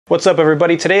What's up,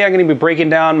 everybody? Today I'm going to be breaking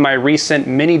down my recent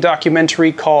mini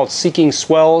documentary called Seeking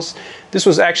Swells. This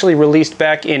was actually released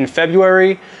back in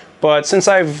February, but since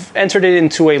I've entered it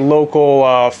into a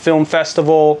local film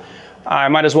festival, I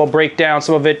might as well break down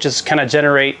some of it, just kind of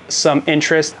generate some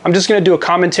interest. I'm just going to do a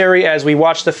commentary as we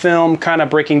watch the film, kind of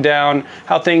breaking down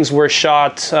how things were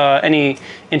shot, any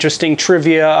interesting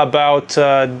trivia about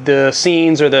the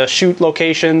scenes or the shoot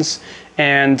locations,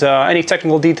 and any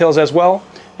technical details as well.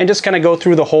 And just kind of go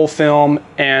through the whole film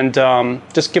and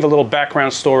just give a little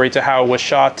background story to how it was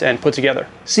shot and put together.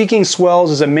 Seeking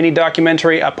Swells is a mini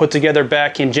documentary I put together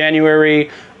back in January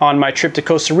on my trip to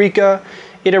Costa Rica.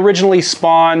 It originally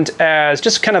spawned as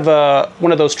just kind of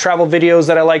one of those travel videos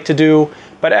that I like to do,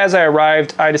 but as I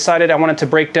arrived, I decided I wanted to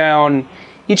break down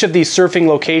each of these surfing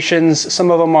locations. Some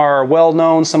of them are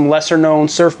well-known, some lesser-known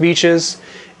surf beaches,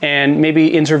 and maybe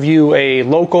interview a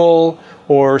local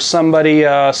or somebody,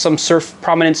 some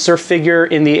prominent surf figure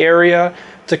in the area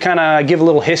to kind of give a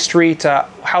little history to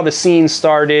how the scene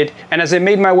started. And as I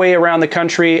made my way around the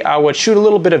country, I would shoot a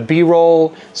little bit of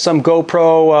B-roll, some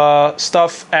GoPro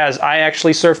stuff as I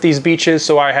actually surfed these beaches,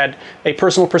 so I had a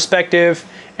personal perspective,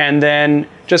 and then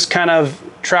just kind of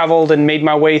traveled and made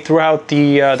my way throughout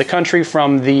the country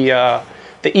from the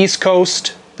East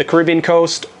Coast, the Caribbean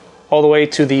coast, all the way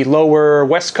to the lower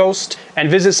West Coast, and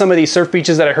visit some of these surf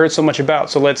beaches that I heard so much about.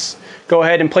 So let's go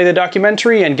ahead and play the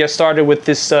documentary and get started with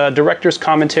this director's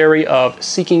commentary of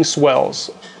Seeking Swells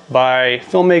by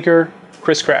filmmaker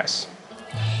Chris Crass.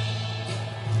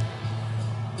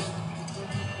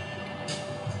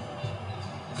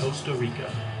 Costa Rica,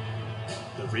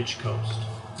 the rich coast.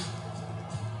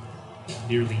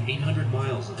 Nearly 800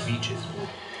 miles of beaches.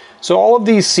 So all of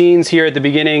these scenes here at the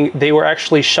beginning, they were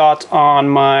actually shot on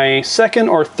my second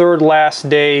or third last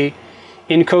day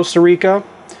in Costa Rica.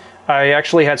 I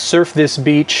actually had surfed this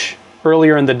beach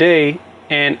earlier in the day,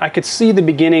 and I could see the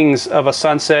beginnings of a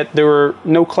sunset. There were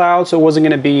no clouds, so it wasn't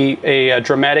going to be a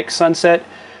dramatic sunset,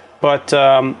 but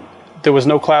there was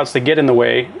no clouds to get in the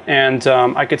way, and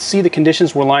I could see the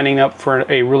conditions were lining up for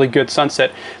a really good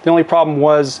sunset. The only problem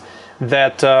was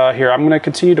that, here, I'm going to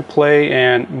continue to play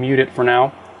and mute it for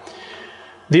now.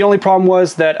 The only problem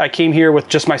was that I came here with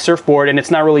just my surfboard, and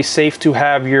it's not really safe to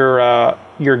have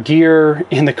your gear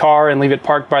in the car and leave it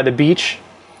parked by the beach.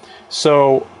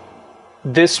 So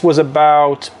this was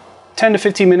about 10 to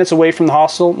 15 minutes away from the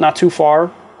hostel, not too far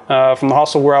from the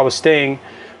hostel where I was staying.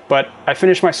 But I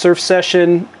finished my surf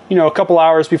session, a couple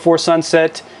hours before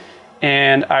sunset,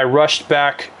 and I rushed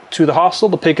back to the hostel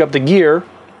to pick up the gear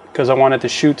because I wanted to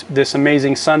shoot this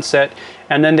amazing sunset.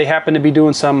 And then they happened to be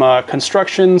doing some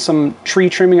construction, some tree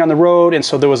trimming on the road, and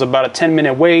so there was about a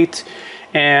 10-minute wait.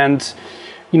 And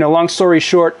long story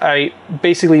short, I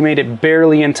basically made it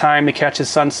barely in time to catch the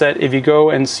sunset. If you go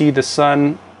and see the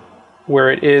sun where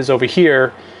it is over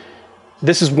here,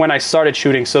 this is when I started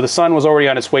shooting, so the sun was already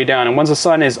on its way down. And once the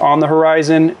sun is on the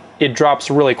horizon, it drops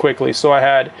really quickly. So I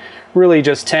had really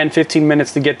just 10-15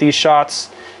 minutes to get these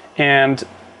shots, and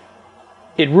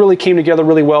it really came together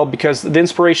really well because the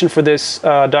inspiration for this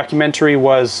documentary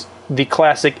was the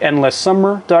classic Endless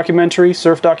Summer documentary,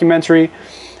 surf documentary.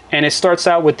 And it starts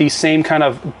out with these same kind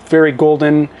of very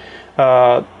golden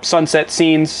sunset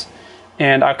scenes.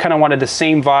 And I kind of wanted the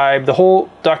same vibe. The whole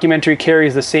documentary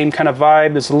carries the same kind of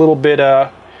vibe. There's a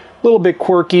little bit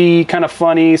quirky, kind of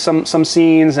funny, some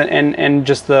scenes, and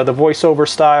just the voiceover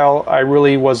style. I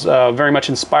really was very much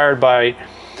inspired by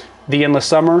the Endless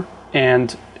Summer,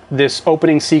 and this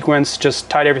opening sequence just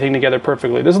tied everything together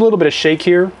perfectly. There's a little bit of shake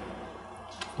here,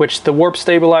 which the warp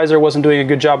stabilizer wasn't doing a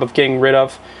good job of getting rid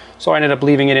of, so I ended up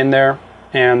leaving it in there,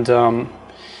 and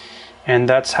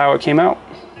that's how it came out.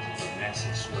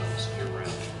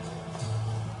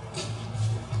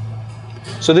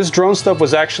 So this drone stuff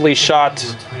was actually shot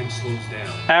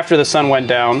after the sun went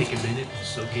down,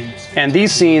 and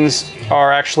these scenes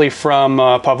are actually from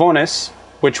Pavones,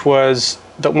 which was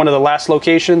one of the last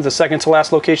locations, the second to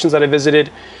last locations that I visited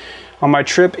on my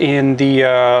trip in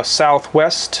the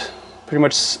southwest, pretty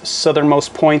much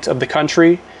southernmost point of the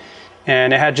country.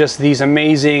 And it had just these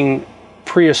amazing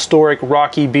prehistoric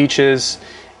rocky beaches,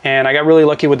 and I got really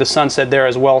lucky with the sunset there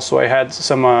as well. So I had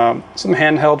some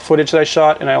handheld footage that I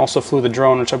shot, and I also flew the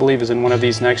drone, which I believe is in one of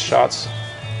these next shots.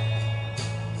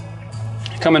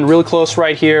 Coming real close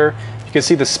right here, you can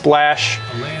see the splash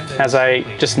as I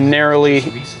just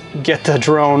narrowly get the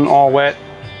drone all wet.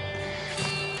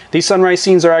 These sunrise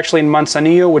scenes are actually in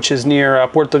Manzanillo, which is near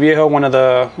Puerto Viejo,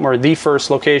 the first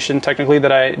location technically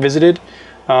that I visited.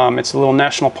 It's a little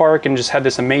national park and just had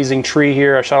this amazing tree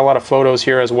here. I shot a lot of photos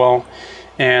here as well.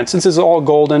 And since it's all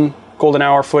golden golden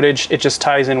hour footage, it just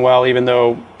ties in well, even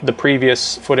though the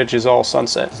previous footage is all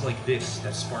sunset. It's like this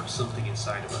that sparks something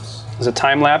inside of us. There's a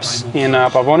time lapse in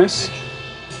Pavones.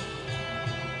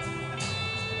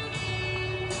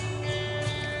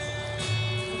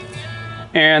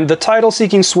 And the title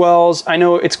Seeking Swells, I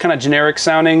know it's kind of generic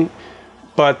sounding,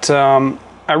 but I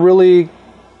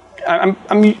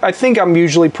think I'm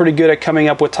usually pretty good at coming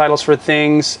up with titles for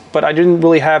things, but I didn't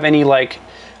really have any, like,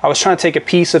 I was trying to take a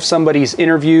piece of somebody's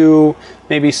interview,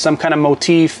 maybe some kind of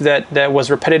motif that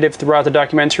was repetitive throughout the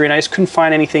documentary, and I just couldn't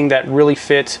find anything that really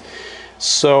fit.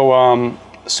 So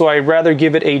I'd rather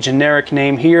give it a generic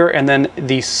name here, and then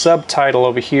the subtitle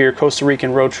over here, Costa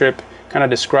Rican Road Trip, kind of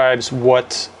describes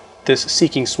what this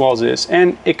Seeking Swells is.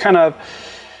 And it kind of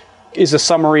is a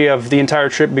summary of the entire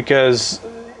trip, because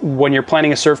when you're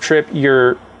planning a surf trip,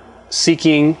 you're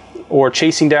seeking or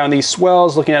chasing down these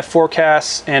swells, looking at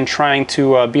forecasts and trying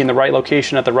to be in the right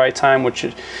location at the right time, which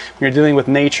when you're dealing with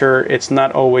nature, it's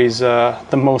not always the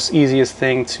most easiest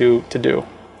thing to do.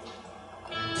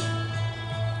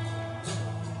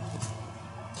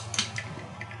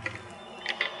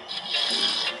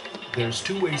 There's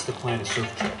two ways to plan a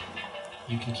surf trip.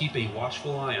 You can keep a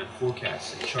watchful eye on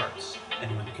forecasts and charts,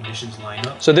 and when the conditions line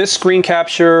up... So this screen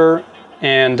capture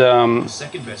and the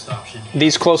second best option,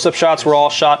 these close-up shots were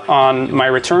all shot on my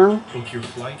return. book your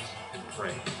flight and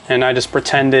pray. And I just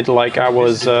pretended like I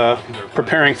was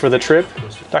preparing for the trip.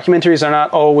 Documentaries are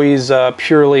not always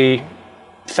purely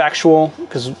factual,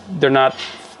 because they're not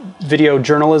video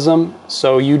journalism,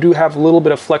 so you do have a little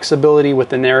bit of flexibility with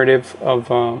the narrative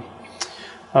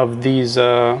of these,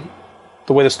 the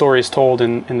way the story is told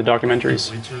in the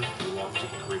documentaries. Winter, we walked to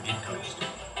the Caribbean coast.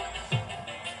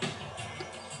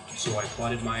 So I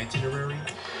plotted my itinerary.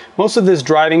 Most of this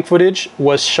driving footage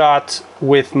was shot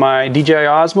with my DJI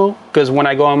Osmo, because when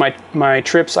I go on my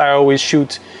trips, I always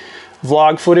shoot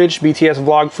vlog footage, BTS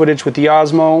vlog footage with the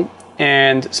Osmo.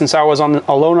 And since I was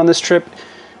alone on this trip,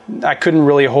 I couldn't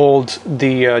really hold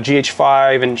the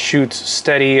GH5 and shoot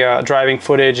steady driving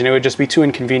footage, and it would just be too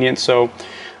inconvenient. So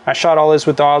I shot all this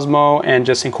with the Osmo and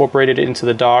just incorporated it into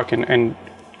the dock and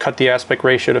cut the aspect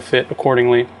ratio to fit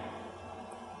accordingly.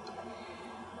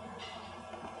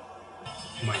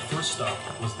 My first stop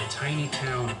was the tiny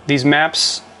town. These map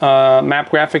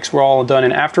graphics were all done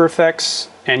in After Effects,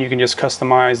 and you can just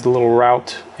customize the little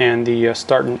route and the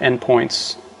start and end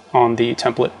points on the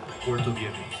template. Puerto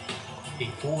Viejo, a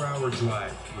 4-hour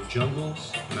drive through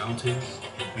jungles, mountains,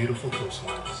 and beautiful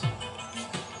coastlines.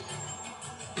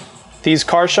 These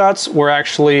car shots were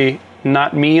actually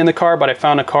not me in the car, but I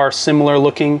found a car similar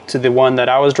looking to the one that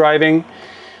I was driving.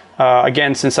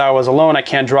 Again, since I was alone, I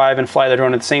can't drive and fly the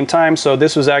drone at the same time. So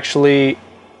this was actually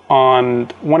on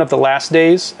one of the last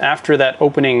days after that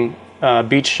opening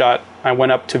beach shot. I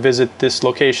went up to visit this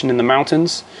location in the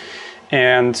mountains,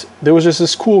 and there was just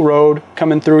this cool road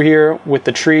coming through here with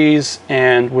the trees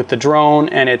and with the drone,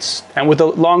 and with the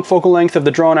long focal length of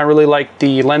the drone, I really liked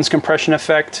the lens compression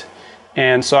effect.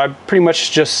 And so I pretty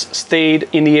much just stayed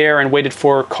in the air and waited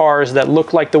for cars that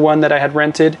looked like the one that I had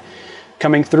rented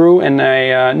coming through, and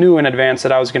I knew in advance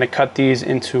that I was going to cut these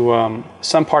into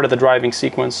some part of the driving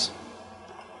sequence.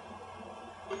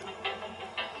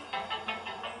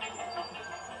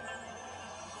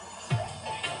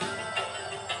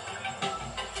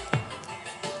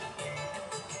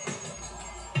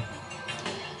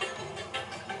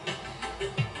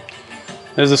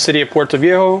 There's the city of Puerto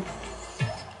Viejo. You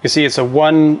can see it's a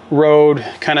one road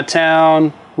kind of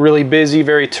town, really busy,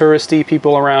 very touristy,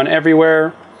 people around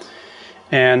everywhere.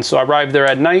 And so I arrived there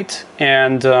at night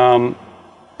and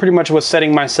pretty much was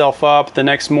setting myself up. The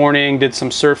next morning, did some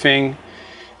surfing.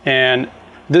 And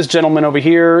this gentleman over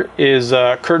here is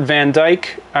Kurt Van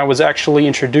Dyke. I was actually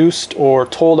introduced or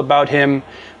told about him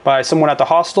by someone at the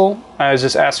hostel. I was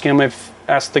just asking him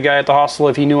asked the guy at the hostel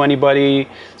if he knew anybody,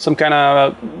 some kind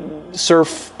of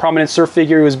prominent surf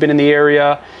figure who has been in the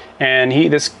area. And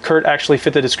this Kurt actually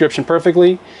fit the description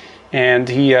perfectly. And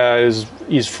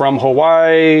he's from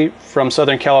Hawaii, from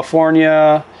Southern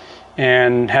California,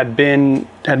 and had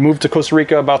moved to Costa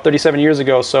Rica about 37 years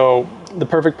ago. So the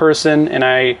perfect person. And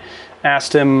I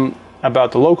asked him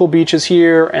about the local beaches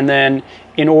here, and then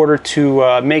in order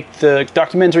to make the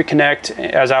documentary connect,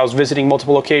 as I was visiting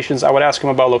multiple locations, I would ask him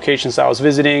about locations that I was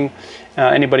visiting,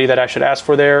 anybody that I should ask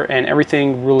for there, and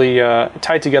everything really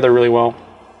tied together really well.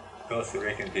 Costa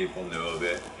Rican people knew of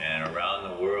it, and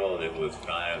around the world it was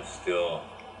kind of still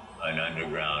an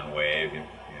underground wave. You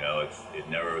know, it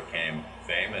never became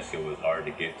famous. It was hard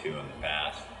to get to in the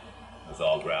past. It was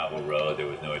all gravel road. There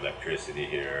was no electricity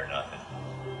here or nothing.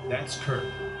 That's Kurt,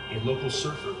 a local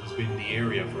surfer who's been in the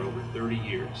area for over 30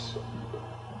 years.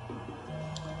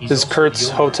 He's This is also Kurt's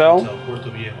the owner of hotel. Puerto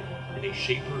Viejo and a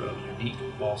shaper of unique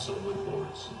balsa wood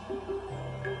boards.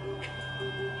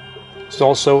 He's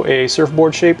also a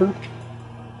surfboard shaper.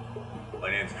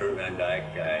 My name's Kurt Van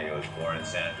Dyke. I was born in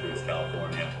Santa Cruz,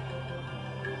 California.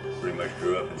 Pretty much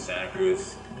grew up in Santa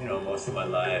Cruz, you know, most of my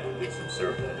life. Did some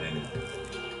surfing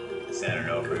in San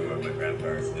Onofre, where my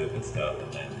grandparents lived and stuff,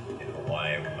 and then in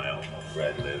Hawaii, where my uncle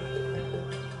Fred lived.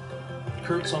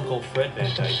 Kurt's uncle Fred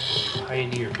Van Dyke was a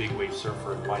pioneer big wave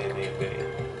surfer in Waimea Bay,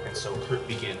 and so Kurt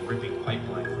began ripping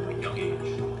pipeline from a young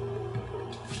age.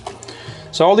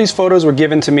 So all these photos were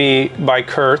given to me by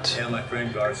Kurt. Yeah, my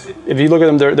friend Garcia. If you look at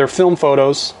them, they're film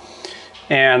photos,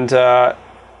 and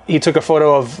he took a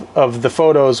photo of the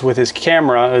photos with his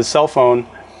camera, his cell phone,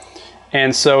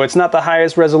 and so it's not the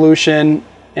highest resolution,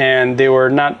 and they were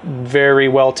not very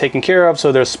well taken care of,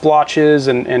 so there's splotches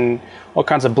and all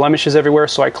kinds of blemishes everywhere.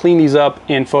 So I cleaned these up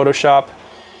in Photoshop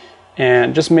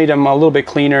and just made them a little bit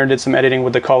cleaner, did some editing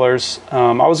with the colors.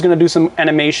 I was going to do some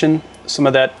animation, some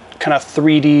of that kind of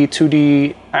 3D,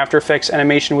 2D After Effects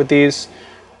animation with these,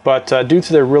 but due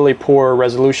to their really poor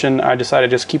resolution, I decided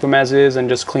to just keep them as is and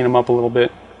just clean them up a little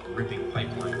bit. Ripping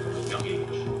pipeline from a young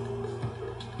age.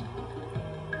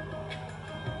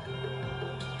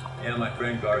 Yeah, my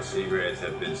friend Garcia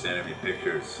have been sending me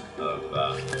pictures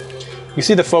of. You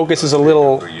see the focus is a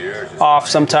little off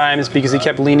sometimes because he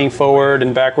kept leaning forward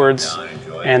and backwards,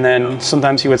 and then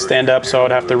sometimes he would stand up, so I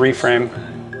would have to reframe.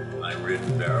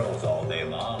 Unridden barrels all day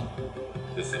long,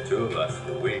 just the two of us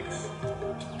for weeks.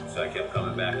 So I kept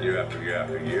coming back year after year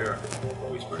after year.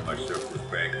 We pretty much surfed this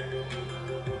break.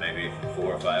 Maybe 4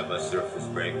 or 5 of us surfed this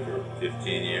break for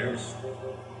 15 years.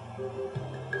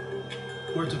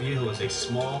 Puerto Viejo is a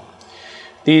small.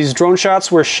 These drone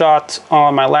shots were shot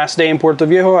on my last day in Puerto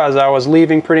Viejo as I was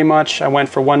leaving pretty much. I went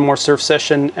for one more surf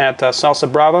session at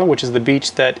Salsa Brava, which is the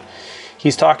beach that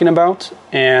he's talking about.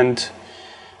 And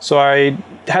so I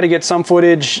had to get some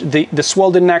footage. The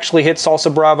swell didn't actually hit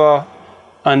Salsa Brava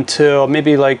until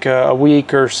maybe like a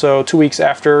week or so, 2 weeks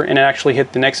after, and it actually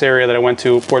hit the next area that I went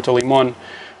to, Puerto Limon.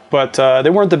 But they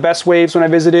weren't the best waves when I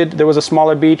visited. There was a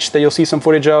smaller beach that you'll see some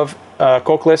footage of,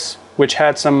 Cocles, which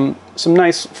had some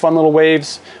nice, fun little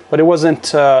waves, but it wasn't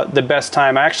the best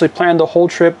time. I actually planned the whole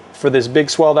trip for this big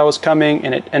swell that was coming,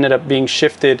 and it ended up being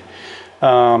shifted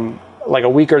like a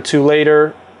week or two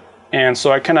later. And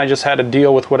so I kind of just had to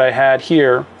deal with what I had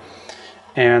here.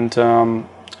 And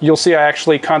you'll see I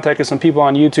actually contacted some people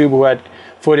on YouTube who had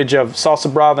footage of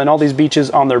Salsa Brava and all these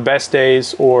beaches on their best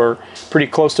days or pretty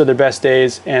close to their best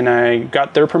days, and I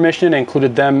got their permission and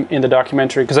included them in the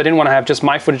documentary because I didn't want to have just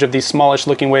my footage of these smallish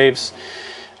looking waves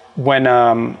when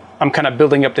I'm kind of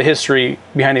building up the history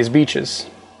behind these beaches.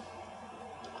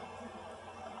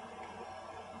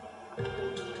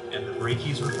 And the break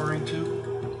he's referring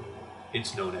to,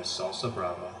 it's known as Salsa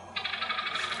Brava.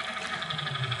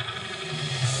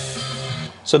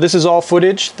 So this is all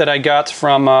footage that I got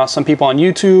from some people on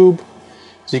YouTube.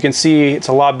 As you can see, it's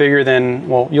a lot bigger than,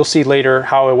 well, you'll see later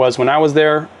how it was when I was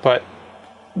there, but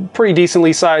pretty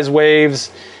decently sized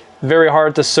waves, very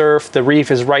hard to surf. The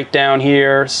reef is right down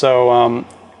here. So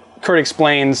Kurt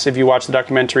explains, if you watch the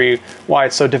documentary, why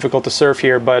it's so difficult to surf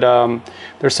here, but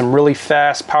there's some really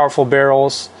fast, powerful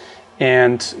barrels,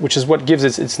 and which is what gives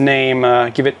it its name,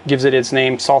 gives it its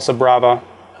name, Salsa Brava,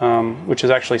 which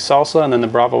is actually salsa, and then the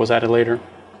Brava was added later.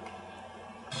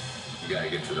 You gotta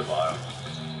get to the bottom.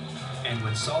 And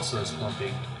when salsa is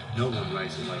pumping, no one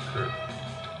rises like Kurt,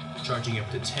 charging up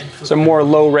to 10 foot. Some more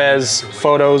low-res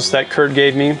photos that Kurt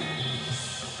gave me.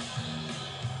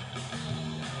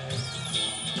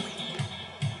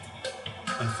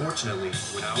 Unfortunately,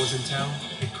 when I was in town,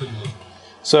 it couldn't look.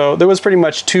 So there was pretty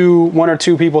much one or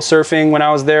two people surfing when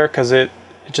I was there because it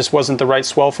just wasn't the right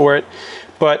swell for it.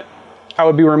 But I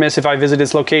would be remiss if I visited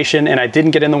this location and I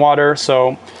didn't get in the water.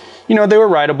 So, you know, they were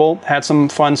rideable, had some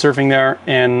fun surfing there,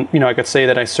 and, you know, I could say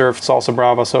that I surfed Salsa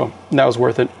Brava, so that was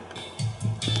worth it.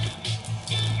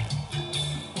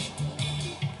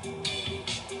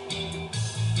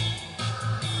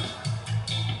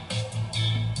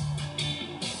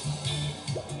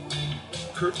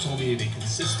 Kurt told me of a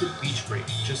consistent beach break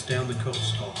just down the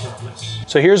coast called Hopeless.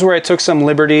 So here's where I took some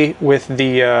liberty with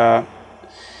the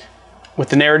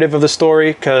narrative of the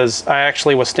story, because I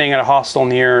actually was staying at a hostel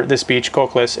near this beach,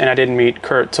 Cocles, and I didn't meet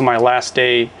Kurt till my last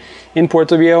day in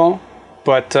Puerto Viejo.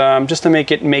 But just to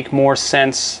make it make more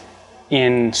sense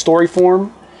in story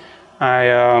form,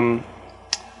 I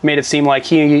made it seem like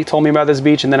he told me about this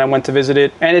beach and then I went to visit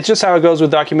it. And it's just how it goes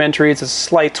with documentaries. It's a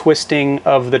slight twisting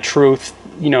of the truth,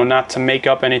 you know, not to make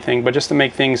up anything, but just to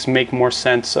make things make more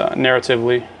sense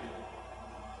narratively.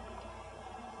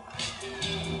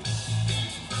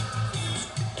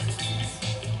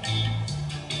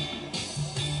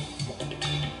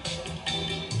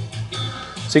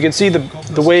 So you can see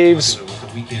the waves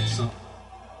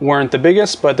weren't the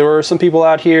biggest, but there were some people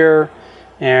out here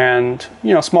and,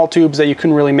 you know, small tubes that you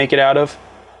couldn't really make it out of,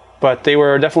 but they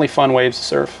were definitely fun waves to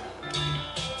surf.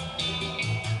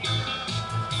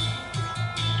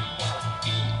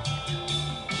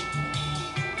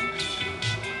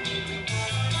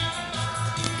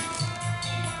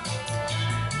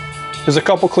 There's a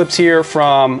couple clips here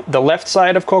from the left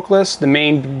side of Cocles. The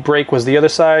main break was the other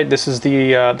side. This is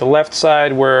the left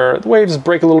side where the waves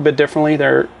break a little bit differently.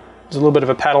 There's a little bit of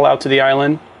a paddle out to the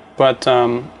island, but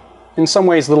in some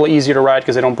ways a little easier to ride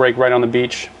because they don't break right on the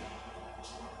beach.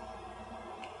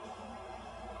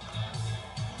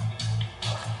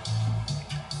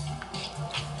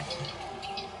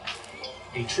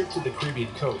 A trip to the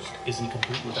Caribbean coast isn't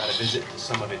complete without a visit to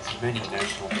some of its many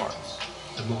national parks,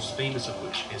 the most famous of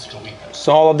which is Costa.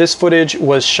 So all of this footage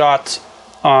was shot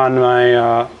on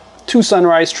my 2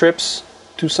 sunrise trips,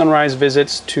 2 sunrise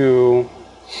visits to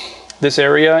this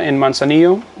area in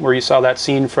Manzanillo, where you saw that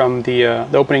scene from the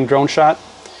opening drone shot.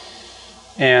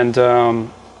 And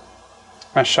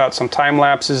I shot some time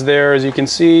lapses there, as you can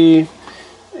see,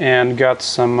 and got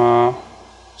some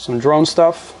drone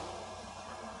stuff.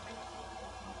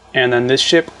 And then this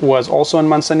ship was also in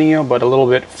Manzanillo, but a little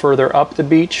bit further up the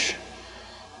beach.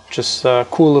 Just a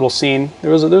cool little scene.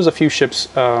 There's a few ships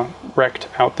wrecked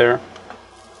out there.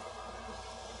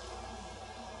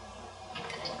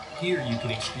 Here you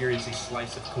can experience a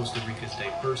slice of Costa Rica's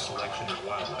diverse selection of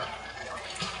wildlife.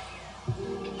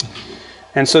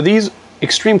 And so these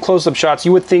extreme close-up shots,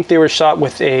 you would think they were shot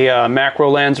with a macro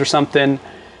lens or something,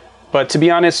 but to be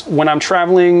honest, when I'm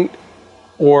traveling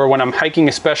or when I'm hiking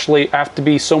especially, I have to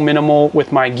be so minimal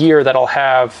with my gear that I'll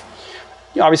have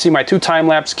obviously my 2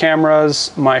 time-lapse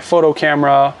cameras, my photo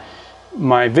camera,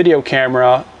 my video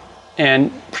camera,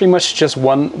 and pretty much just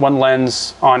one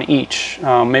lens on each.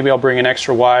 Maybe I'll bring an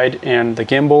extra wide and the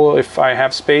gimbal if I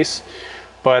have space.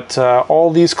 But all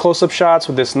these close-up shots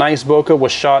with this nice bokeh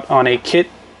was shot on a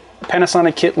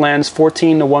Panasonic kit lens,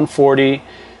 14 to 140,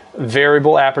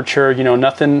 variable aperture. You know,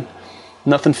 nothing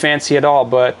fancy at all.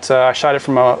 But I shot it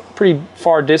from a pretty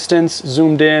far distance,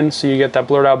 zoomed in, so you get that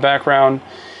blurred out background,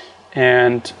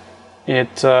 and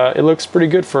it looks pretty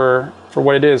good for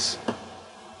what it is.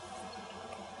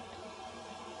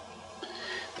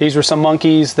 These were some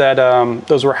monkeys that,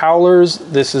 those were howlers.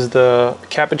 This is the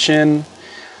capuchin.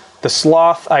 The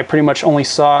sloth I pretty much only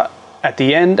saw at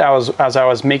the end as I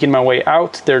was making my way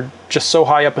out. They're just so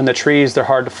high up in the trees, they're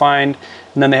hard to find.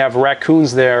 And then they have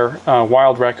raccoons there,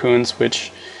 wild raccoons,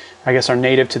 which I guess are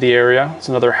native to the area. It's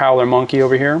another howler monkey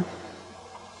over here.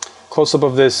 Close up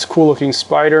of this cool looking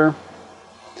spider.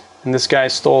 And this guy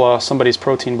stole somebody's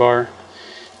protein bar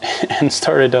and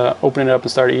started opening it up and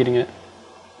started eating it.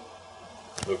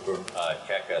 Look for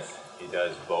Checas. He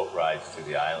does boat rides to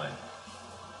the island,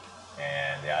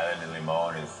 and the island of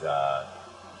Limon is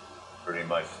pretty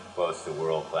much close to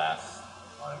world class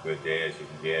on a good day as you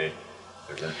can get it.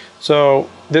 So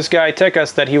this guy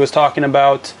Checas that he was talking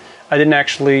about, I didn't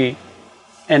actually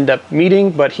end up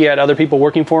meeting, but he had other people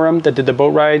working for him that did the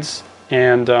boat rides,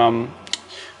 and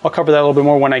I'll cover that a little bit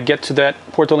more when I get to that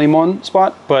Puerto Limon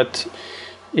spot. But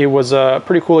it was a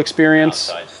pretty cool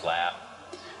experience. Outside slap.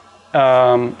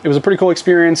 It was a pretty cool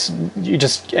experience.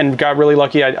 And got really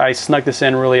lucky. I snuck this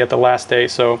in really at the last day.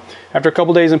 So after a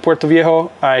couple days in Puerto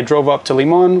Viejo, I drove up to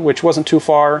Limon, which wasn't too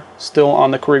far, still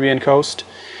on the Caribbean coast,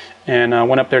 and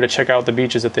went up there to check out the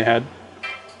beaches that they had.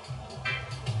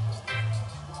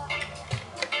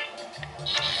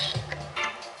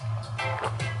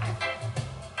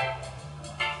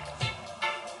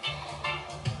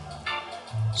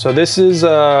 So this is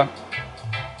the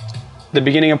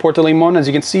beginning of Puerto Limon. As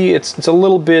you can see, it's a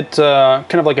little bit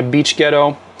kind of like a beach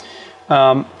ghetto.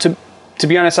 To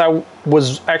be honest, I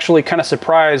was actually kind of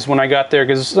surprised when I got there,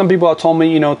 because some people have told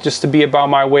me, you know, just to be about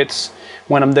my wits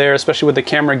when I'm there, especially with the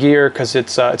camera gear, because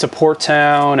it's a port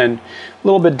town and a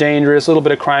little bit dangerous, a little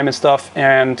bit of crime and stuff.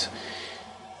 And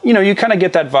you know, you kind of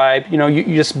get that vibe. You know,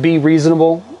 you just be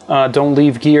reasonable. Don't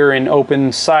leave gear in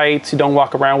open sight. You don't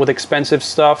walk around with expensive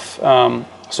stuff.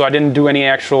 So I didn't do any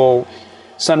actual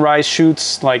sunrise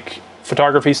shoots, like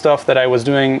photography stuff that I was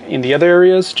doing in the other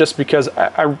areas, just because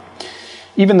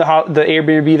even the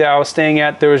Airbnb that I was staying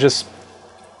at, there was just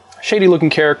shady looking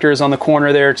characters on the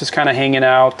corner there just kind of hanging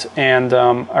out, and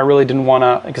I really didn't want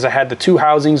to, because I had the 2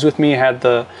 housings with me. I had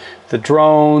the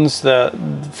drones, the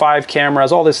 5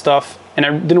 cameras, all this stuff, and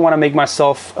I didn't want to make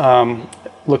myself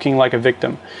looking like a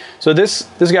victim. So this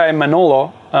guy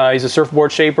Manolo, he's a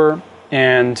surfboard shaper,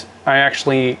 and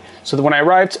so when I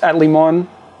arrived at Limon,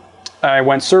 I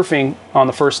went surfing on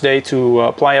the first day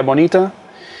to Playa Bonita,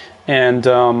 and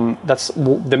that's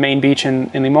the main beach in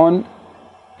Limon.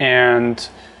 And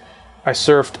I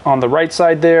surfed on the right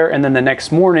side there, and then the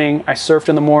next morning I surfed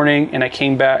in the morning, and I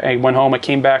came back. I went home. I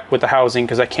came back with the housing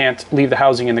because I can't leave the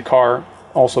housing in the car,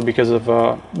 also because of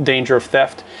danger of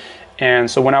theft. And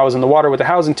so when I was in the water with the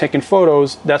housing taking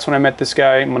photos, that's when I met this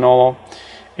guy Manolo.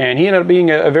 And he ended up being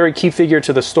a very key figure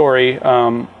to the story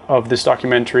of this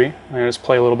documentary. I'm going to just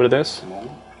play a little bit of this.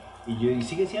 Y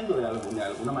sigue siendo de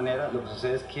alguna manera, lo que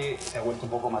sucede es que se ha vuelto un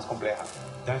poco más compleja.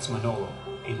 That's Manolo,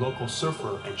 a local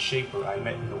surfer and shaper I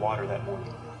met in the water that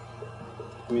morning.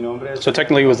 Mi nombre es, So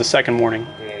technically it was the second morning.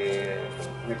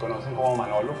 Me conocen como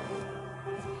Manolo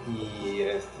y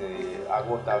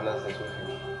hago tablas de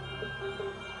surfing.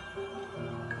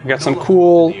 I got some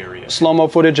cool slow-mo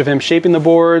footage of him shaping the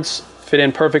boards, fit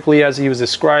in perfectly as he was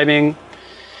describing.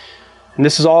 And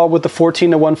this is all with the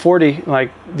 14 to 140,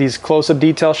 like these close-up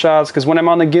detail shots, because when I'm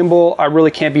on the gimbal, I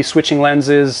really can't be switching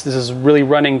lenses. This is really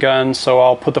running gun, so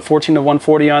I'll put the 14 to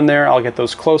 140 on there. I'll get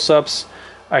those close-ups.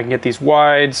 I can get these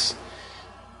wides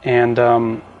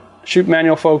and shoot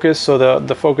manual focus, so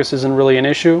the focus isn't really an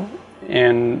issue.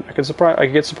 And I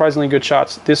could get surprisingly good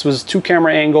shots. This was 2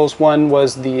 camera angles. One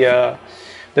was the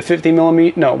 50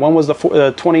 millimeter, no, one was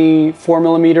the 24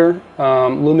 millimeter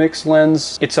Lumix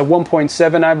lens. It's a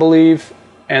 1.7, I believe.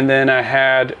 And then I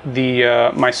had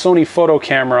the my Sony photo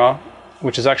camera,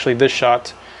 which is actually this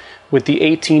shot, with the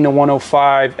 18 to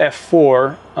 105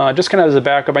 f4, just kind of as a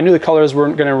backup. I knew the colors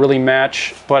weren't going to really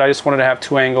match, but I just wanted to have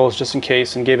 2 angles just in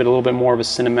case and gave it a little bit more of a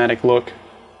cinematic look.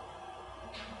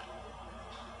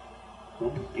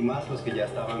 Y más los que ya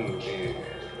estaban,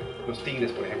 los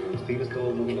tigres, por ejemplo. Los tigres todo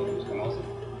el mundo los conoce.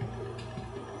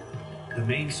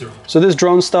 So this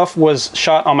drone stuff was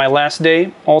shot on my last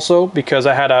day also, because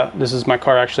I had this is my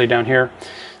car actually down here.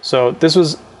 So this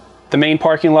was the main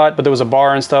parking lot, but there was a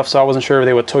bar and stuff, so I wasn't sure if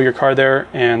they would tow your car there.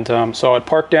 And so I'd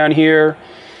park down here.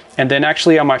 And then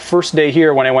actually on my first day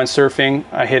here, when I went surfing,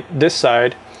 I hit this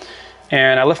side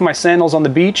and I left my sandals on the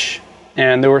beach,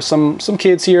 and there were some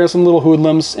kids here, some little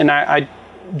hoodlums, and I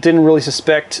didn't really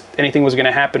suspect anything was going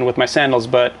to happen with my sandals.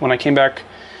 But when I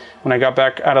got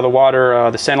back out of the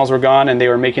water, the sandals were gone, and they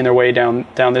were making their way down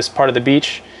this part of the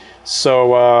beach.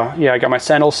 So yeah, I got my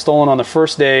sandals stolen on the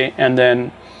first day, and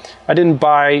then I didn't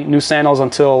buy new sandals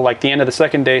until like the end of the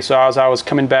second day. So as I was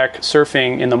coming back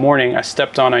surfing in the morning, I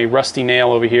stepped on a rusty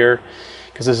nail over here,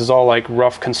 because this is all like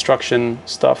rough construction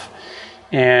stuff.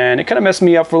 And it kind of messed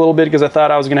me up for a little bit, because I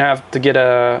thought I was going to have to get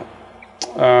a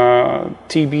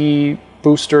TB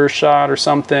booster shot or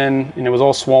something, and it was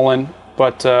all swollen.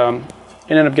 But it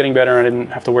ended up getting better, and I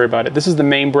didn't have to worry about it. This is the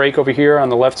main break over here on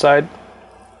the left side,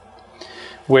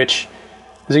 which,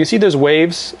 as you can see, there's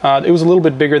waves. It was a little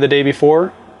bit bigger the day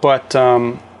before, but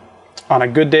on a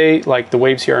good day, like, the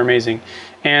waves here are amazing.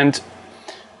 And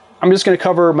I'm just going to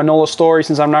cover Manolo's story,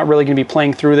 since I'm not really going to be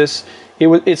playing through this.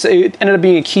 It ended up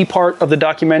being a key part of the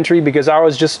documentary, because I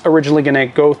was just originally going to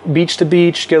go beach to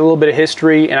beach, get a little bit of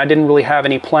history, and I didn't really have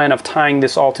any plan of tying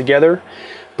this all together.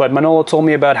 But Manolo told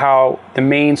me about how the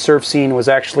main surf scene was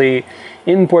actually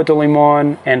in Puerto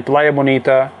Limon and Playa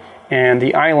Bonita, and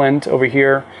the island over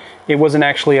here, it wasn't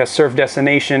actually a surf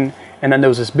destination. And then there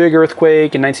was this big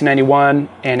earthquake in 1991,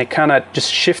 and it kind of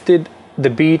just shifted the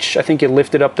beach. I think it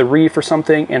lifted up the reef or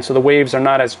something, and so the waves are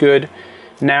not as good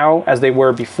now as they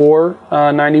were before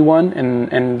 91,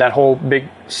 and that whole big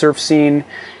surf scene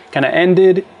kind of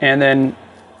ended. And then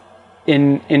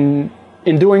in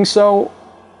doing so,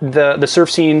 the surf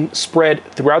scene spread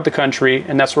throughout the country,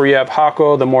 and that's where you have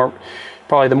Jaco,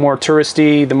 probably the more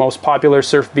touristy, the most popular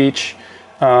surf beach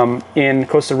in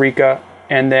Costa Rica.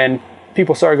 And then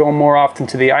people started going more often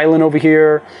to the island over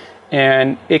here,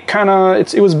 and it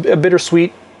was a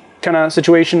bittersweet kind of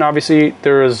situation. Obviously,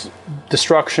 there was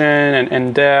destruction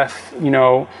and death. You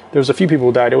know, there was a few people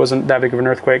who died. It wasn't that big of an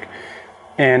earthquake,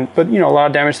 but you know, a lot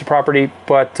of damage to property.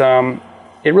 But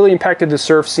it really impacted the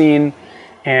surf scene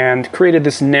and created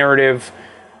this narrative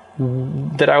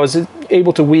that I was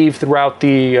able to weave throughout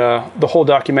the whole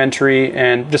documentary,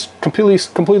 and just completely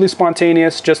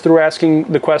spontaneous, just through asking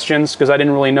the questions, because I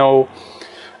didn't really know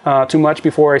too much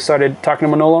before I started talking to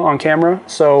Manolo on camera.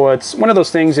 So it's one of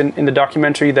those things in the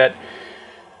documentary that,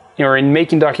 you know, in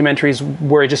making documentaries,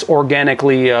 where it just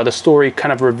organically, the story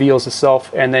kind of reveals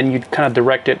itself, and then you kind of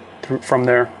direct it from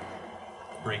there.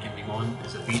 Break in Limon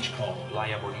is a beach called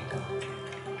Playa Bonita.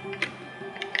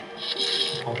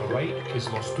 On the right is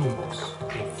Los Tumbos,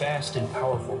 a fast and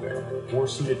powerful barrel, more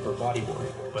suited for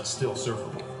bodyboarding, but still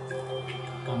surfable.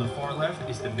 On the far left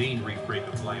is the main reef break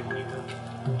of Playa Bonita,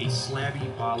 a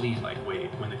slabby Bali-like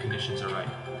wave when the conditions are right.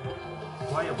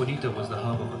 Playa Bonita was the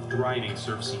hub of a thriving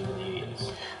surf scene in the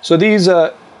 80s. So these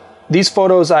these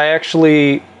photos, I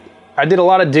did a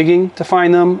lot of digging to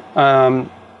find them.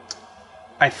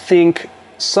 I think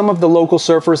some of the local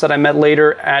surfers that I met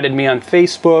later added me on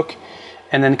Facebook,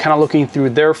 and then kind of looking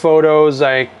through their photos,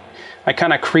 I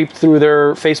kind of creeped through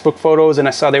their Facebook photos and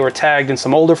I saw they were tagged in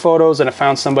some older photos, and I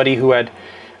found somebody who had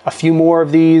a few more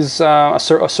of these, a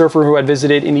surfer who had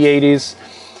visited in the 80s.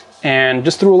 And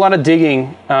just through a lot of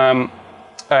digging,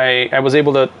 I was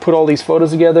able to put all these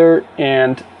photos together,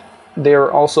 and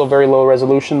they're also very low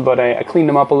resolution, but I cleaned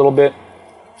them up a little bit.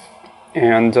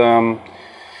 And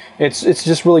it's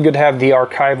just really good to have the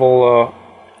archival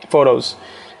photos.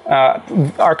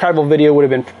 Archival video would have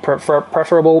been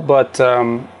preferable, but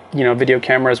you know, video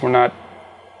cameras were not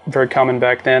very common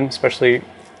back then, especially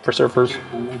for surfers.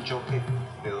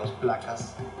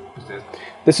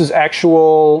 This is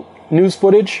actual news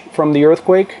footage from the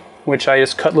earthquake, which I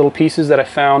just cut little pieces that I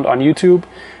found on YouTube.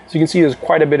 So you can see there's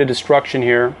quite a bit of destruction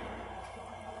here.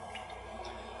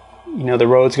 You know, the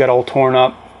roads got all torn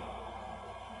up.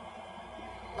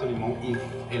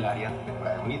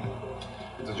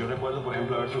 Entonces yo recuerdo, por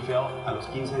ejemplo, haber surfeado a los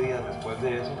 15 días después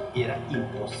de eso y era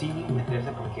imposible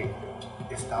meterse porque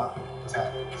estaba, o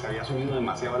sea, se había subido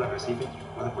demasiado al arrecife,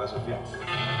 no se puede surfear.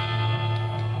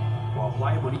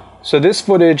 So this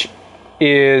footage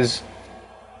is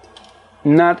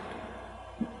not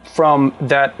from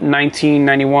that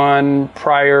 1991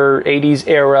 prior 80s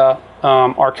era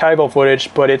archival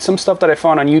footage, but it's some stuff that I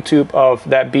found on YouTube of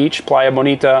that beach, Playa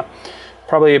Bonita,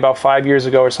 probably about 5 years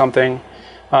ago or something.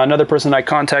 Another person I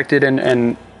contacted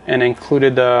and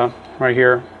included right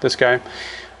here, this guy,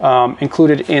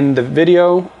 included in the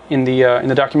video, in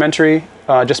the documentary,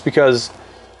 just because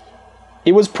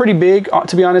it was pretty big,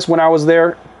 to be honest, when I was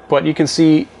there. But you can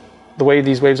see the way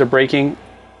these waves are breaking,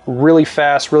 really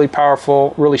fast, really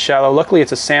powerful, really shallow. Luckily,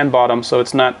 it's a sand bottom, so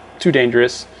it's not too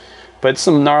dangerous. But it's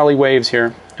some gnarly waves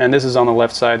here, and this is on the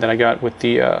left side that I got with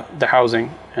the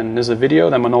housing. And this is a video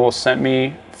that Manolo sent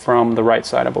me from the right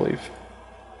side, I believe.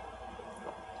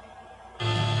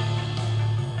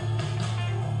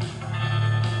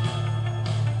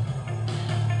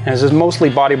 And this is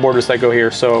mostly bodyboarders that go here,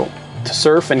 so to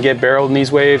surf and get barreled in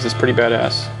these waves is pretty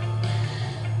badass.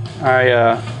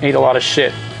 I ate a lot of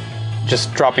shit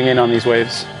just dropping in on these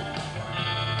waves.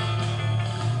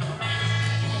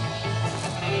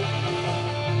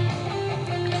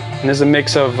 And this is a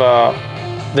mix of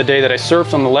the day that I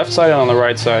surfed on the left side and on the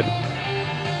right side.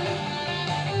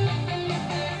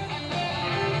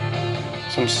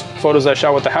 Some photos I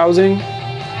shot with the housing.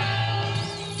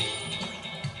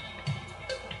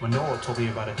 Manolo told me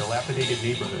about a dilapidated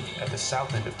neighborhood at the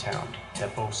south end of town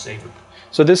that Bo savored.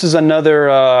 So this is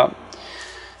another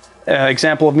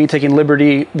example of me taking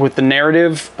liberty with the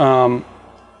narrative.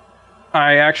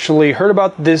 I actually heard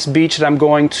about this beach that I'm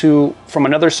going to from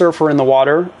another surfer in the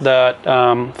water that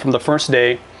from the first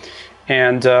day,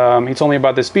 and he told me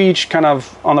about this beach kind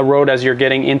of on the road as you're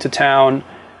getting into town,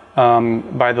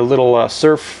 by the little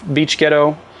surf beach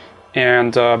ghetto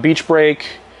and beach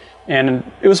break. And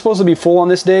it was supposed to be full on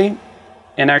this day,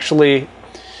 and actually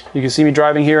you can see me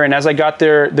driving here, and as I got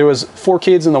there, there was 4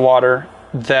 kids in the water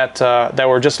that that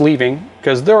were just leaving,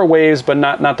 because there are waves, but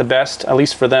not the best, at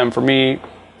least for them. For me,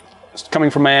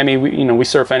 coming from Miami, we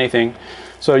surf anything.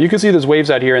 So you can see there's waves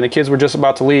out here, and the kids were just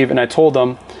about to leave, and I told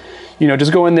them,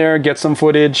 just go in there, get some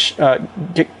footage,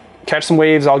 catch some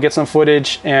waves, I'll get some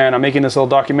footage, and I'm making this little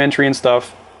documentary and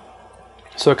stuff.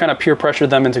 So it kind of peer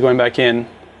pressured them into going back in.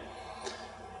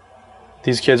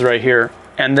 These kids right here.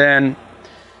 And then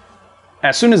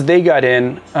as soon as they got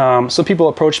in, some people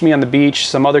approached me on the beach,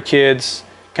 some other kids,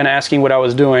 kind of asking what I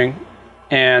was doing,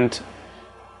 and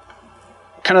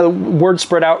kind of the word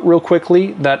spread out real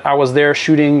quickly that I was there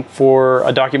shooting for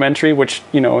a documentary, which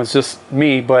it's just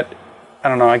me, but I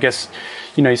don't know, I guess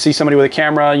you see somebody with a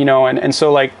camera, and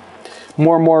so like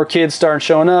more and more kids started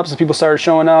showing up, some people started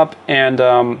showing up, and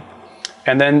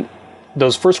then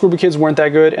those first group of kids weren't that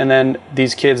good, and then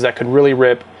these kids that could really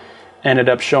rip ended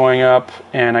up showing up,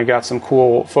 and I got some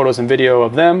cool photos and video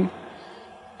of them.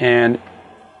 And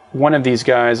one of these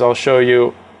guys, I'll show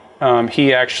you,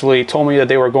 he actually told me that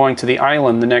they were going to the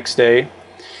island the next day.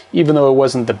 Even though it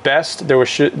wasn't the best, there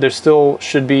still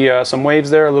should be some waves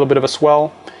there, a little bit of a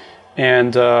swell.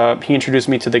 And he introduced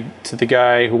me to the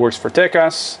guy who works for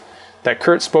Tecas that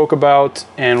Kurt spoke about,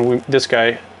 and this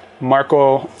guy,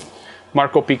 Marco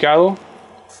Picado.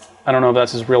 I don't know if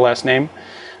that's his real last name,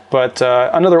 but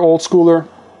another old schooler.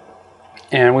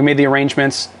 And we made the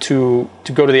arrangements to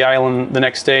go to the island the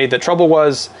next day. The trouble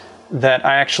was that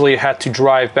I actually had to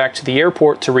drive back to the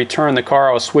airport to return the car.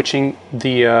 I was switching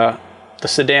the the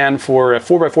sedan for a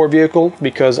 4x4 vehicle,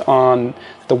 because on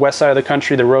the west side of the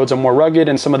country the roads are more rugged,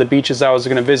 and some of the beaches I was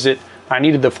going to visit I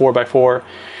needed the 4x4.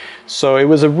 So it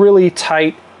was a really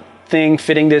tight thing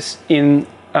fitting this in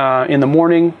the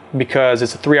morning, because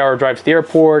it's a 3-hour drive to the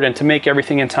airport, and to make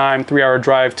everything in time, 3-hour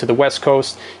drive to the west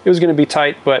coast. It was going to be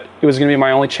tight, but it was going to be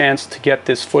my only chance to get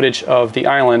this footage of the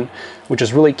island, which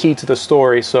is really key to the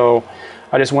story. So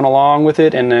I just went along with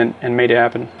it and made it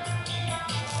happen.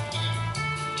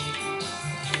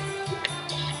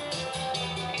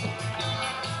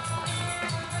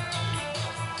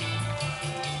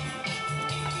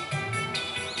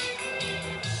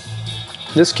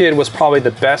 This kid was probably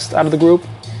the best out of the group,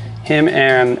 him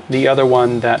and the other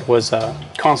one that was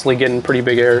constantly getting pretty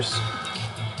big airs.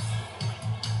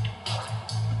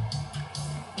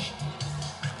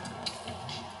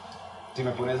 Si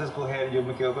me pones a escoger, yo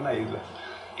me quedo con la isla.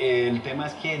 El tema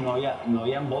es que no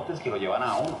habían botes que lo llevan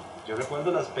a uno. Yo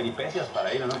recuerdo las peripecias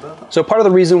para ir, ¿no? So part of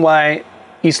the reason why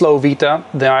Isla Ovita,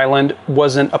 the island,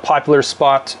 wasn't a popular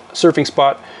spot, surfing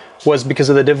spot, was because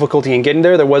of the difficulty in getting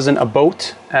there. There wasn't a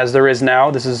boat as there is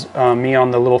now. This is me on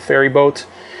the little ferry boat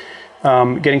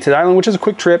getting to the island, which is a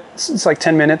quick trip. It's like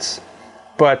 10 minutes.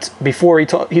 But before he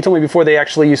told me before they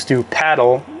actually used to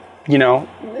paddle, you know,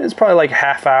 it's probably like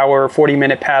half hour,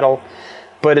 40-minute paddle.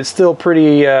 But it's still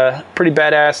pretty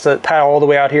badass to paddle all the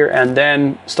way out here and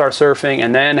then start surfing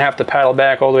and then have to paddle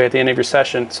back all the way at the end of your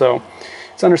session. So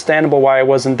it's understandable why it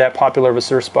wasn't that popular of a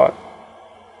surf spot.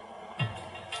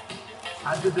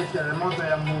 Antes del terremoto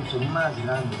eran mucho más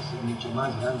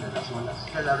grandes las olas.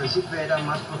 El arrecife era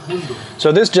más profundo.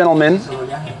 So this gentleman,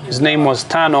 his name was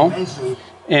Tano,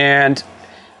 and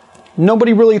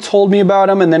nobody really told me about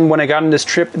him. And then when I got on this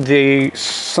trip,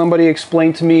 somebody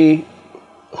explained to me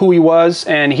who he was,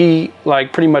 and he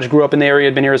like pretty much grew up in the area,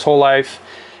 had been here his whole life,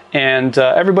 and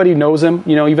everybody knows him.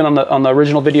 You know, even on the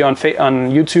original video on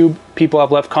YouTube, people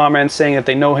have left comments saying that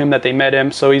they know him, that they met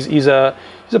him. So he's an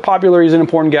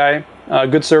important guy.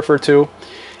 Good surfer too,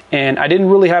 and I didn't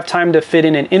really have time to fit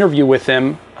in an interview with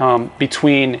him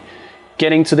between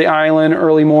getting to the island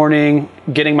early morning,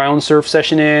 getting my own surf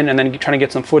session in, and then trying to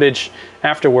get some footage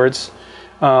afterwards.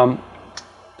 And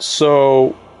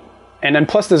then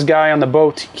plus this guy on the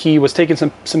boat, he was taking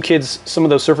some of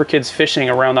those surfer kids fishing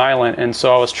around the island, and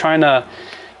so I was trying to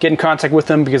get in contact with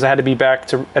him because I had to be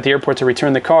back at the airport to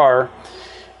return the car.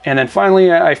 And then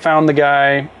finally I found the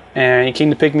guy, and he came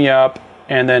to pick me up.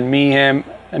 And then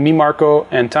me, Marco,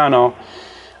 and Tano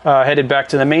headed back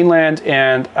to the mainland.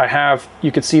 And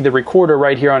you could see the recorder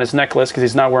right here on his necklace because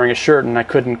he's not wearing a shirt, and I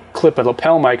couldn't clip a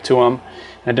lapel mic to him.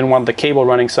 And I didn't want the cable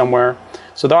running somewhere.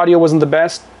 So the audio wasn't the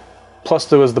best. Plus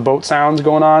there was the boat sounds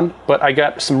going on. But I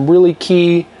got some really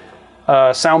key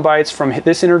sound bites from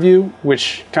this interview,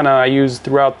 which kind of I used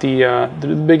throughout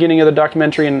the beginning of the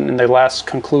documentary and the last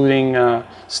concluding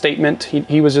statement.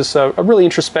 He was just a really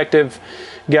introspective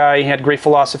guy. He had great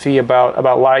philosophy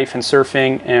about life and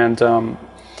surfing, and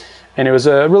it was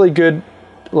a really good,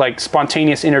 like,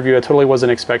 spontaneous interview. I totally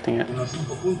wasn't expecting it.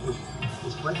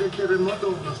 Después del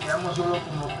terremoto nos quedamos solo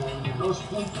como con 2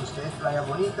 puntos, que es Playa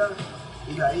Bonita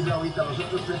y la Isla Ovita. Los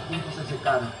otros 3 puntos se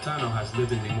secaron. Tano has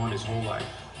lived in Limón his whole life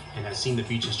and has seen the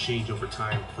beaches change over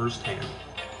time firsthand.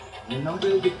 Mi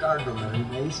nombre es Ricardo,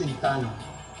 me dicen Tano.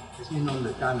 Es mi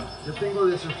nombre, Tano. Yo tengo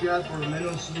de surfear por lo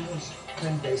menos unos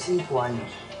 35 años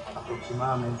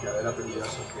aproximadamente de haber aprendido a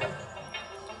surfear.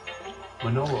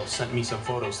 Manolo sent me some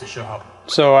photos to show how.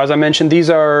 So as I mentioned,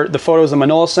 these are the photos that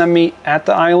Manolo sent me at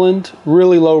the island.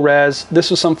 Really low res.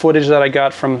 This was some footage that I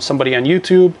got from somebody on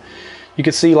YouTube. You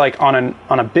can see, like, on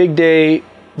a big day,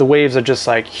 the waves are just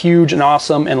like huge and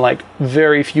awesome, and like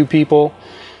very few people,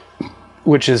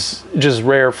 which is just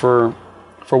rare for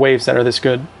waves that are this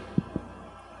good.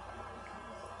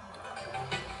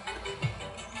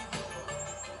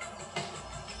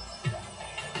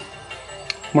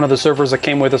 One of the surfers that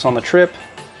came with us on the trip.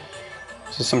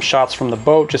 This is some shots from the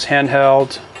boat, just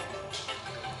handheld.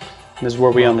 This is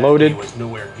where we unloaded. Was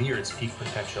nowhere near its peak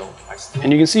potential.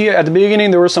 And you can see at the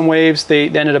beginning there were some waves. They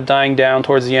ended up dying down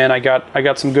towards the end. I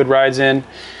got some good rides in,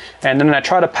 and then I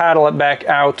tried to paddle it back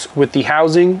out with the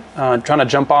housing, trying to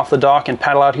jump off the dock and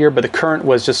paddle out here, but the current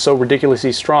was just so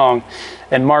ridiculously strong.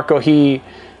 And Marco, he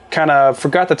kind of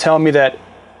forgot to tell me that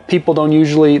people don't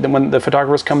usually, when the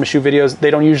photographers come to shoot videos,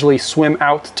 they don't usually swim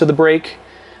out to the break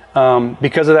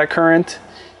because of that current.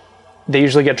 They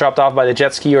usually get dropped off by the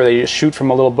jet ski, or they just shoot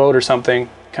from a little boat or something,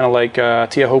 kind of like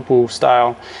Tia Hopu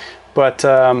style. But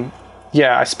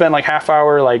yeah, I spent like half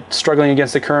hour like struggling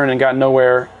against the current and got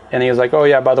nowhere. And he was like, "Oh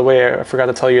yeah, by the way, I forgot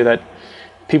to tell you that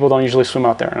people don't usually swim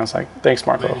out there." And I was like, "Thanks,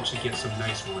 Marco." I managed to get some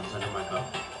nice ones under my belt.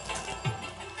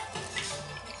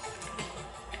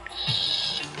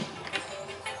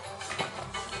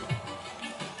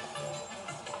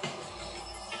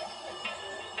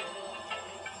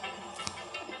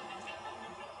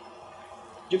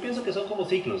 Yo pienso que son como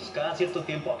ciclos, cada cierto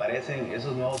tiempo aparecen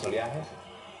esos nuevos oleajes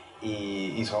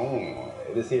y son,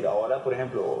 es decir, ahora por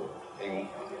ejemplo,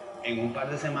 en un par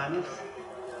de semanas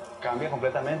cambia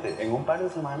completamente. En un par de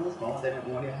semanas vamos a tener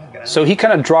un oleaje grande. So he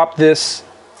kind of dropped this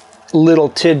little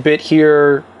tidbit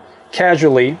here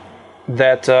casually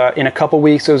that in a couple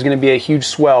weeks there was going to be a huge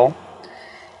swell.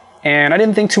 And I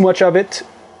didn't think too much of it.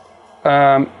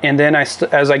 And then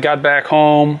as I got back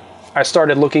home, I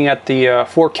started looking at the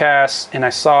forecasts, and I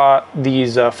saw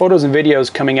these photos and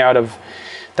videos coming out of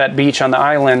that beach on the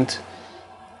island.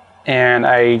 And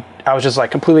I was just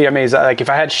like completely amazed. Like if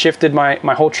I had shifted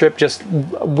my whole trip just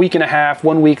a week and a half,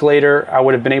 1 week later, I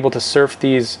would have been able to surf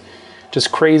these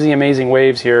just crazy, amazing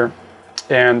waves here.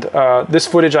 And this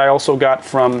footage I also got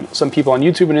from some people on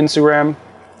YouTube and Instagram.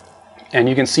 And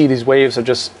you can see these waves are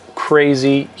just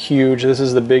crazy huge. This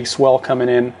is the big swell coming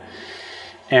in.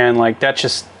 And like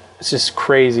it's just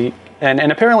crazy. And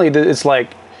apparently it's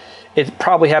like, it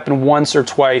probably happened once or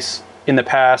twice in the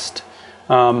past.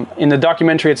 In the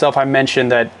documentary itself, I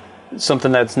mentioned that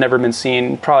something that's never been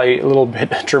seen, probably a little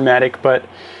bit dramatic, but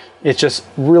it's just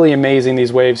really amazing,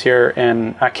 these waves here.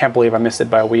 And I can't believe I missed it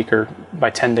by a week or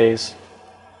by 10 days.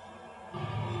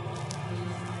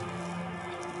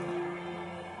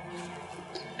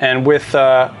 And with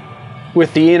the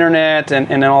internet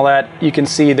and all that, you can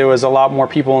see there was a lot more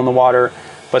people in the water,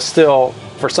 but still,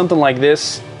 for something like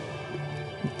this,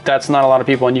 that's not a lot of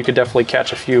people, and you could definitely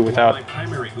catch a few without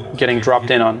getting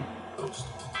dropped in on.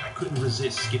 I couldn't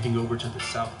resist skipping over to the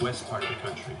southwest part of the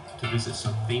country to visit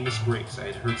some famous breaks I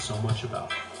had heard so much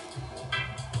about.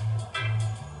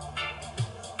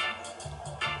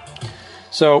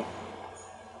 So,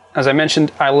 as I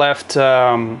mentioned, I left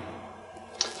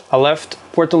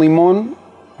Puerto Limon,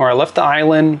 or I left the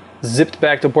island, zipped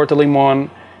back to Puerto Limon,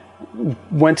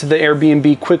 went to the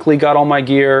Airbnb, quickly got all my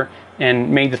gear,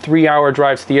 and made the 3-hour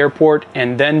drive to the airport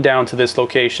and then down to this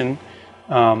location.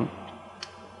 But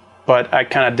I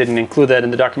kind of didn't include that in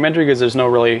the documentary because there's no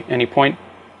really any point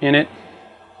in it.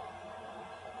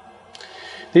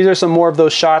 These are some more of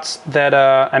those shots that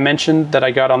I mentioned that I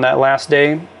got on that last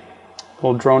day. A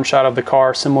little drone shot of the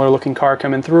car, similar looking car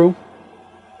coming through.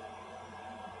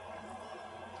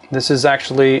 This is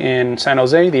actually in San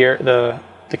Jose,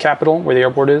 the capital, where the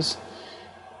airport is.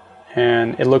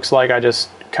 And it looks like I just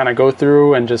kind of go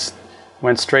through and just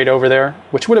went straight over there,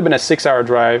 which would have been a 6-hour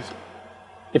drive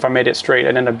if I made it straight.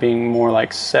 It ended up being more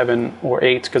like 7 or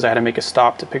 8 because I had to make a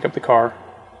stop to pick up the car.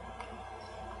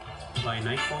 By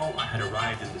nightfall, I had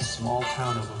arrived in the small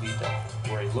town of Uvita,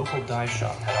 where a local dive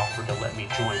shop had offered to let me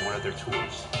join one of their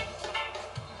tours.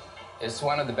 It's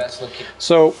one of the best looking.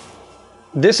 So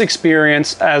this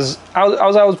experience, as I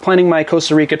was planning my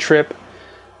Costa Rica trip,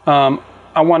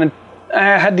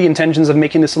 I had the intentions of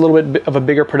making this a little bit of a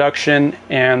bigger production,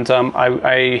 and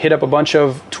I hit up a bunch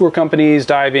of tour companies,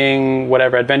 diving,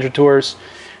 whatever, adventure tours,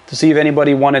 to see if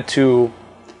anybody wanted to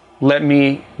let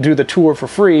me do the tour for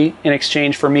free in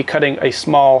exchange for me cutting a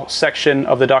small section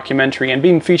of the documentary and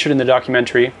being featured in the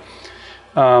documentary.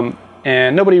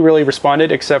 And nobody really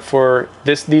responded except for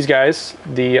these guys,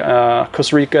 the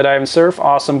Costa Rica Dive and Surf,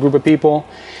 awesome group of people.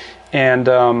 And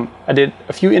I did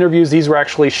a few interviews. These were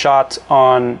actually shot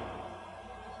on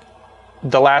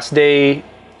the last day,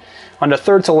 on the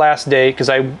third to last day, because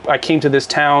I came to this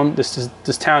town.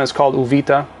 This town is called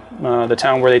Uvita, the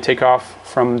town where they take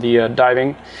off from the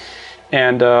diving.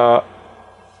 And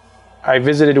I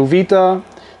visited Uvita,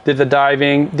 did the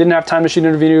diving, didn't have time to shoot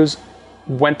interviews,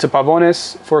 went to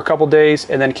Pavones for a couple days,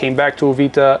 and then came back to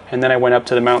Uvita, and then I went up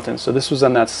to the mountains. So this was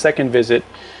on that second visit,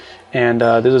 and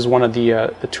this is one of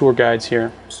the tour guides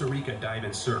here. Costa Rica Dive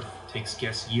and Surf takes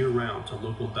guests year-round to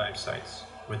local dive sites,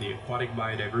 where the aquatic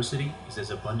biodiversity is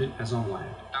as abundant as on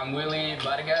land. I'm Willie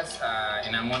Vargas,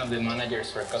 and I'm one of the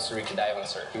managers for Costa Rica Dive and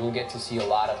Surf. You will get to see a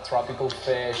lot of tropical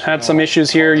fish. Had some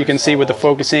issues here, you can see with the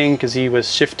focusing, because he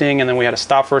was shifting, and then we had to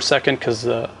stop for a second because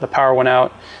the power went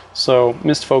out. So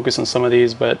missed focus on some of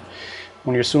these, but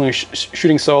when you're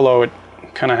shooting solo, it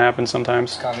kind of happens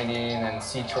sometimes. Coming in and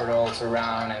sea turtles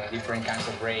around and different kinds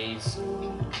of rays.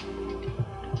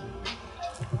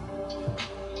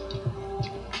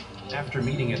 After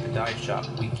meeting at the dive shop,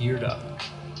 we geared up,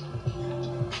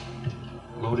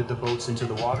 loaded the boats into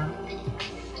the water,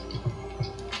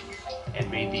 and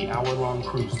made the hour-long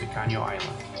cruise to Caño Island.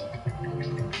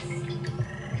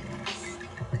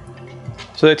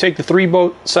 So they take the 3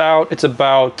 boats out. It's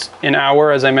about an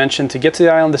hour, as I mentioned, to get to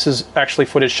the island. This is actually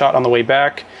footage shot on the way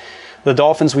back. The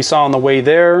dolphins we saw on the way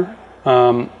there,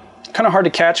 kind of hard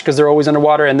to catch because they're always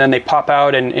underwater, and then they pop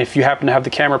out, and if you happen to have the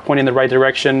camera pointing in the right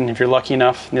direction, if you're lucky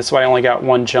enough, and that's why I only got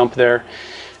 1 jump there,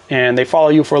 and they follow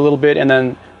you for a little bit, and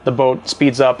then the boat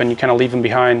speeds up and you kind of leave them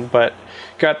behind. But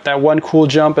got that one cool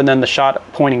jump and then the shot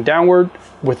pointing downward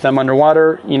with them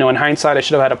underwater. You know, in hindsight, I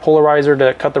should have had a polarizer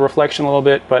to cut the reflection a little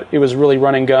bit, but it was really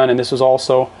run and gun, and this was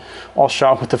also all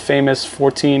shot with the famous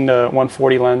 14 to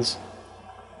 140 lens.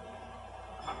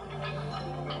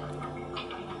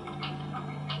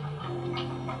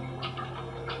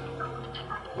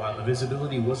 While the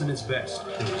visibility wasn't its best,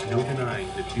 there was no denying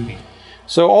the beauty.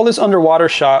 So all this underwater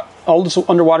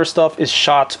stuff is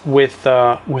shot with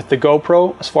the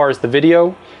GoPro as far as the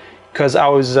video, because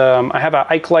I have an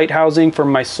Ike light housing for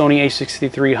my Sony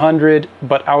a6300,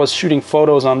 but I was shooting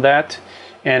photos on that,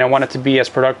 and I wanted to be as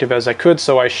productive as I could,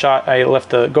 so I left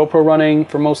the GoPro running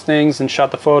for most things and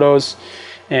shot the photos.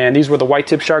 And these were the white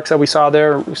tip sharks that we saw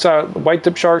there. We saw white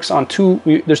tip sharks on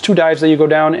there's 2 dives that you go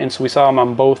down, and so we saw them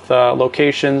on both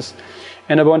locations,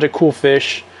 and a bunch of cool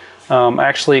fish. I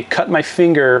actually cut my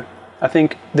finger, I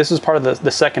think this is part of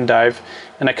the second dive,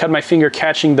 and I cut my finger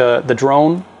catching the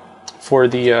drone for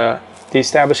the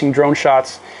establishing drone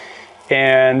shots,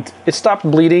 and it stopped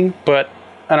bleeding, but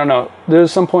I don't know.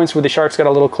 There's some points where the sharks got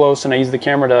a little close, and I used the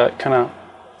camera to kind of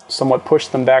somewhat push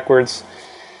them backwards,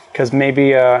 because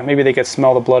maybe they could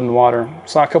smell the blood in the water.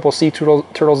 Saw a couple sea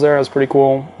turtles there. That was pretty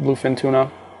cool. Bluefin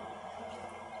tuna.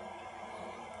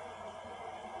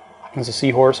 There's a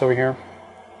seahorse over here.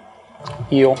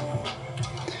 Eel.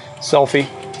 Selfie.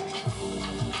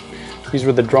 These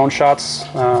were the drone shots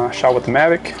shot with the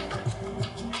Mavic.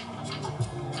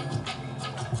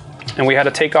 And we had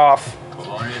to take off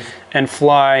and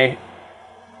fly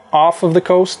off of the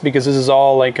coast because this is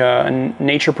all like a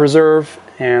nature preserve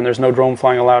and there's no drone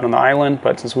flying allowed on the island,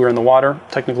 but since we were in the water,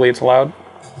 technically it's allowed.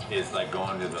 It's like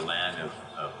going to the land of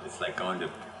it's like going to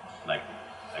like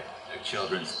a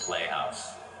children's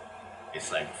playhouse.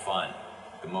 It's like fun,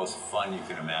 the most fun you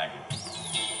can imagine.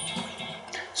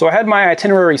 So I had my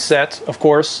itinerary set, of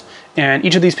course, and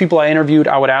each of these people I interviewed,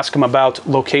 I would ask them about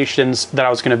locations that I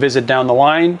was going to visit down the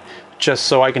line, just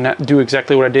so I can do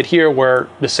exactly what I did here, where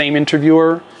the same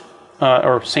interviewer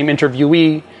or same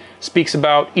interviewee speaks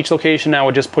about each location. I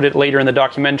would just put it later in the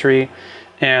documentary.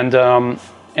 And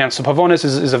so Pavones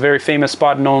is a very famous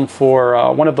spot, known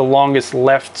for one of the longest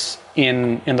lefts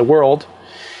in the world.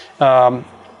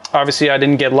 Obviously, I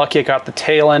didn't get lucky. I got the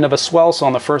tail end of a swell, so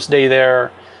on the first day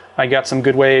there, I got some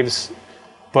good waves,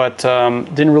 but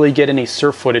didn't really get any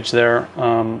surf footage there,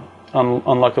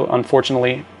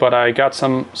 unfortunately. But I got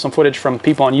some footage from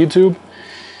people on YouTube,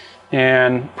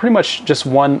 and pretty much just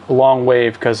one long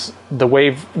wave, because the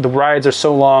rides are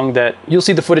so long that you'll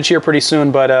see the footage here pretty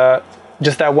soon. But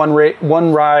just that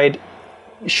one ride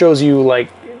shows you like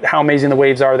how amazing the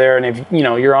waves are there, and if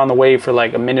you're on the wave for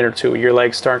like a minute or two, your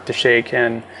legs start to shake,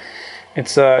 and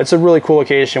it's a really cool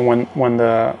location when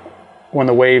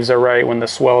the waves are right, when the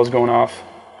swell is going off.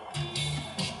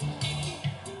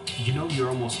 You know you're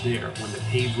almost there when the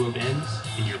paved road ends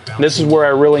and you're bound. This is where I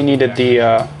really needed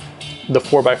the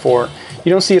 4x4.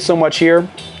 You don't see it so much here.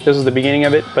 This is the beginning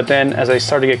of it, but then as I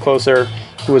started to get closer,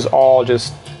 it was all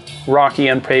just rocky,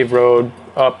 unpaved road,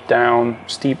 up, down,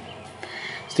 steep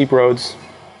roads.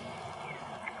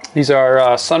 These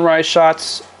are sunrise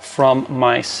shots from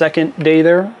my second day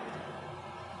there.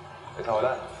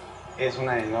 Ahora es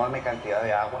una enorme cantidad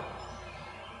de agua.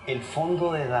 El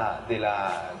fondo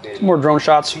del More drone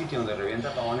shots sitio donde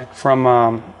revienta Pavones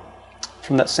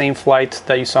from that same flight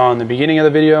that you saw in the beginning of the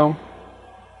video.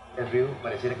 El río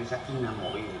pareciera que está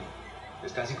inamovible.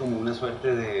 Es casi como una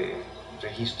suerte de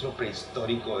registro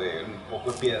prehistórico de un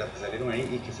poco de piedras que salieron ahí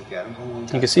y que se quedaron como.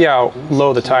 You can see how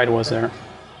low the tide was there.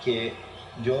 Que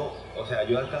yo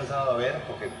he alcanzado a ver,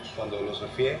 porque cuando lo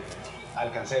surfeé,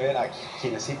 alcancé a ver a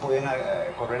quienes sí podían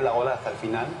correr la ola hasta el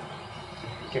final,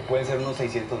 que pueden ser unos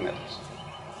 600 metros.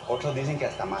 Otros dicen que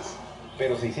hasta más.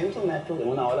 Pero 600 metros de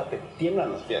una ola te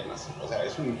tiemblan las piernas. O sea,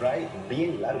 es un ride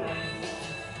bien largo.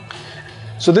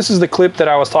 So this is the clip that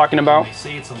I was talking about.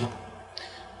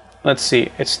 Let's see.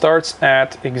 It starts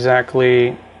at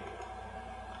exactly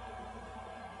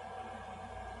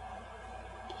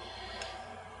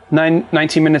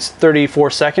 19 minutes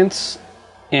 34 seconds,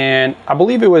 and I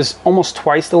believe it was almost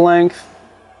twice the length.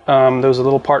 There was a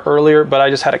little part earlier, but I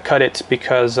just had to cut it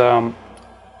because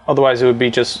otherwise it would be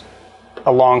just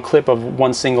a long clip of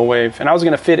one single wave. And I was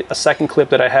going to fit a second clip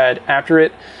that I had after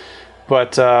it,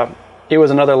 but it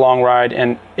was another long ride,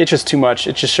 and it's just too much.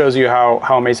 It just shows you how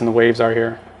amazing the waves are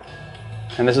here.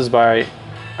 And this is by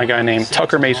a guy named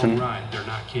Tucker Mason. Ride, they're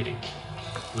not kidding.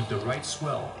 With the right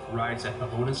swell, rides at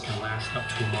Pavones can last up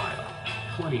to a mile.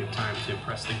 Plenty of time to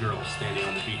impress the girls standing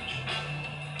on the beach.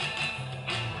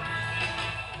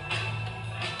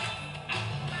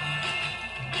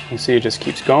 You see it just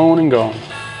keeps going and going.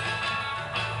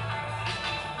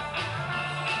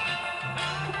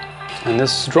 And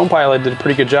this drone pilot did a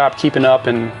pretty good job keeping up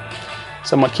and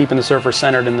somewhat keeping the surfer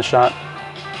centered in the shot.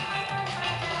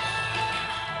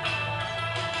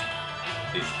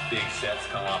 These big sets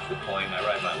come off the point. I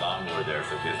ride my longboard there,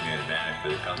 so it gives me an advantage,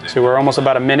 but it comes in. So we're almost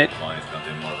about a minute. Pavones comes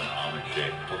in more of an almond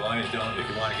shape. Pavones don't, if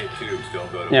you want to get tubes,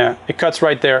 don't go to. Yeah, it cuts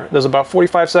right there. There's about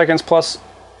 45 seconds plus,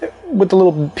 with the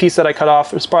little piece that I cut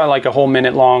off, it's probably like a whole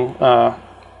minute long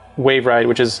wave ride,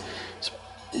 which is,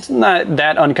 it's not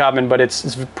that uncommon, but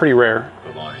it's pretty rare.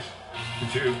 Pavones. The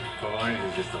tube, Pavones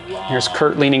is just a long. Here's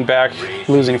Kurt leaning back,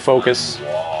 losing focus.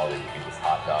 Wall that you can just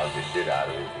hot dog the shit out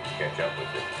of it if you can catch up with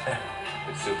it.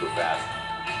 It's super fast.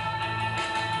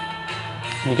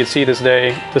 You can see this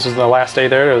day, this was the last day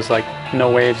there was like no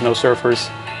waves, no surfers.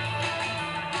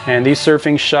 And these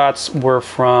surfing shots were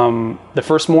from the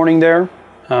first morning there,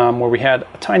 where we had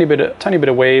a tiny bit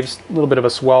of waves, a little bit of a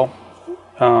swell.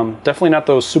 Definitely not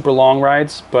those super long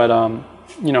rides, but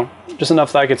you know, just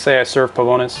enough that I could say I surfed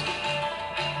Pavones.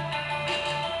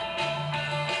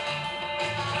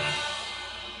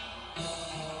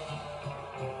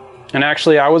 And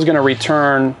actually, I was going to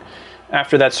return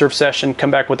after that surf session, come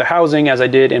back with the housing as I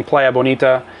did in Playa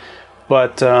Bonita,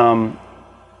 but I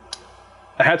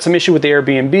had some issue with the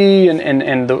Airbnb,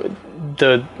 and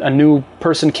a new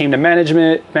person came to manage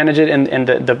it, and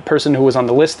the person who was on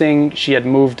the listing, she had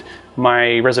moved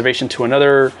my reservation to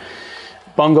another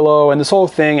bungalow and this whole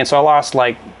thing, and so I lost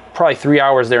like probably 3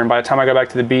 hours there, and by the time I got back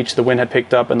to the beach, the wind had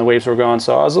picked up and the waves were gone,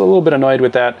 so I was a little bit annoyed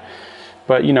with that.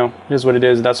 But you know, it is what it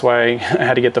is. That's why I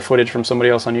had to get the footage from somebody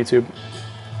else on YouTube.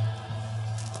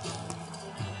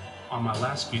 On my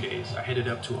last few days, I headed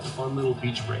up to a fun little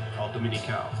beach break called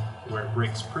Dominical, where it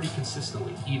breaks pretty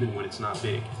consistently, even when it's not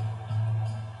big.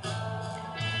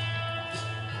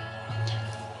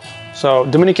 So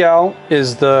Dominical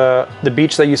is the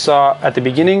beach that you saw at the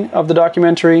beginning of the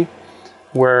documentary,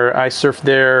 where I surfed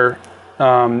there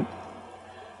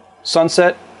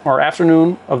sunset or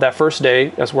afternoon of that first day.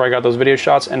 That's where I got those video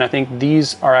shots, and I think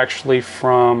these are actually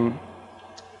from,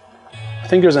 I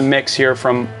think there's a mix here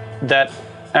from that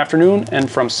afternoon and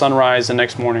from sunrise the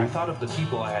next morning. I thought of the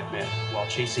people I had met while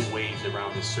chasing waves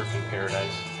around this surfing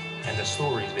paradise and the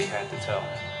stories they had to tell.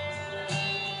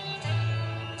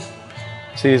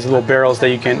 See these little barrels that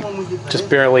you can just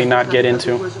barely not get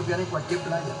into.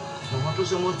 Nosotros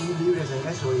somos muy libres en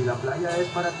eso y la playa es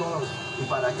para todos y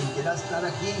para quien quiera estar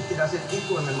aquí, quiera ser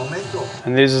tico en el momento.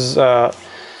 And this is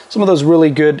some of those really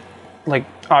good like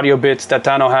audio bits that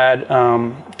Tano had,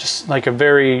 just like a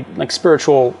very like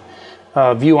spiritual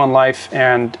view on life,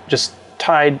 and just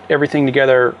tied everything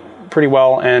together pretty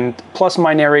well. And plus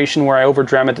my narration where I over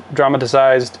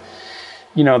dramatized,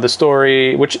 you know, the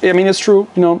story, which I mean it's true.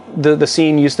 You know, the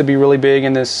scene used to be really big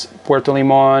in this Puerto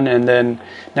Limon, and then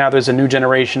now there's a new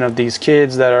generation of these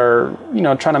kids that are, you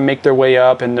know, trying to make their way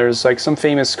up, and there's like some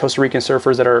famous Costa Rican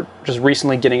surfers that are just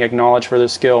recently getting acknowledged for their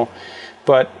skill.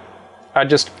 But I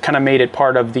just kind of made it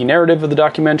part of the narrative of the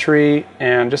documentary,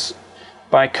 and just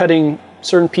by cutting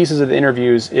certain pieces of the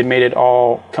interviews, it made it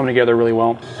all come together really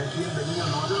well.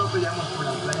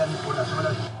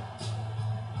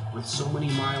 With so many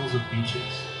miles of beaches,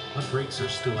 what breaks are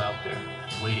still out there,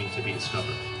 waiting to be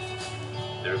discovered?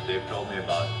 They've told me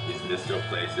about these mystical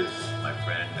places. My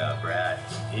friend Brad,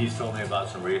 he's told me about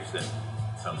some reefs and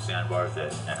some sandbars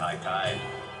that at high tide,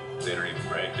 they don't even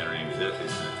break, they don't even exist, and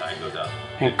the tide goes up.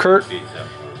 And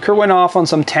Kurt went off on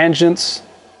some tangents,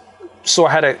 so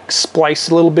I had to splice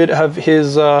a little bit of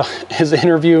his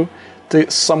interview to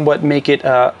somewhat make it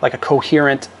like a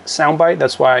coherent soundbite.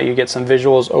 That's why you get some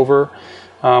visuals over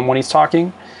when he's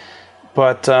talking.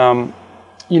 But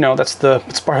you know,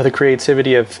 it's part of the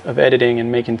creativity of editing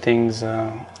and making things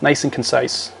nice and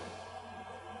concise.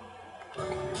 You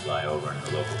fly over in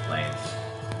the local plains,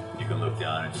 you can look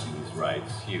down and see these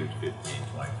rides, huge 15,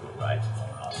 20-foot rides going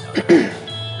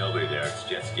off. Nobody there, it's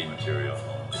jet ski material.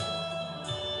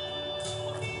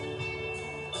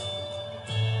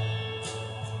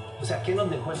 O sea, ¿qué nos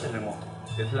dejó el terremoto?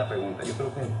 Esa es la pregunta. Yo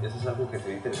creo que eso es algo que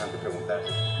sería interesante preguntarse.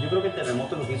 Yo creo que el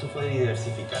terremoto lo que hizo fue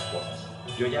diversificar cosas.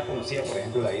 Yo ya conocía, por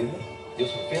ejemplo, la isla. Yo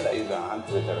surfé la isla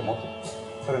antes del terremoto.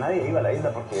 Pero nadie iba a la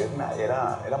isla porque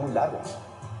era muy largo.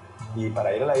 Y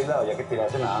para ir a la isla había que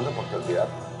tirarse nadando porque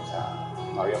olvidate. O sea,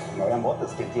 no habían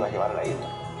botes. ¿Quién te iba a llevar a la isla?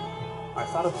 I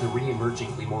thought of the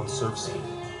re-emerging Limon surf scene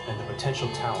and the potential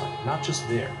talent, not just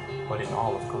there, but in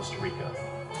all of Costa Rica,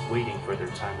 waiting for their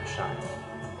time to shine.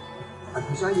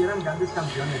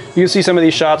 You see some of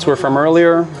these shots were from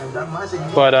earlier,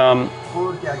 but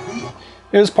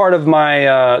it was part of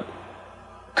my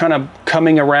kind of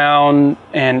coming around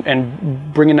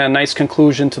and bringing a nice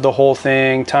conclusion to the whole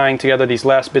thing, tying together these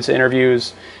last bits of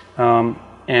interviews, and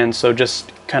And so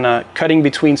just kind of cutting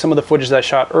between some of the footage that I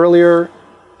shot earlier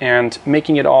and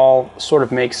making it all sort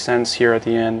of make sense here at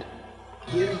the end.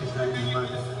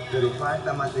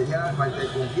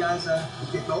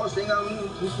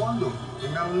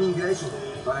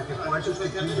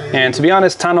 And to be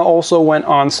honest, Tana also went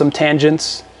on some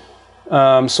tangents,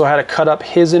 so I had to cut up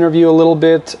his interview a little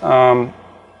bit.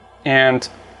 And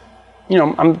you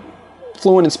know, I'm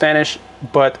fluent in Spanish,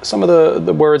 but some of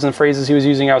the words and phrases he was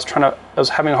using, I was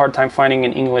having a hard time finding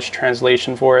an English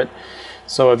translation for it.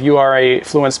 So if you are a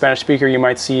fluent Spanish speaker, you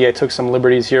might see I took some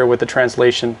liberties here with the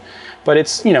translation, but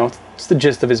it's, you know, it's the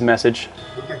gist of his message.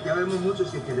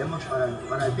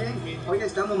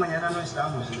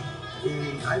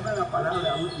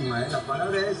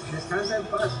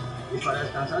 Y para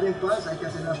descansar en paz hay que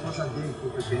hacer las cosas bien,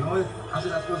 porque el que no hace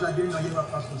las cosas bien no lleva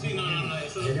paz consigo mismo.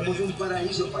 Tenemos un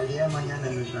paraíso para el día de mañana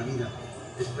en nuestra vida.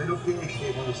 Espero que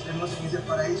cuando estemos en ese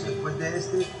paraíso, después de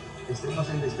estemos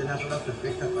en la zona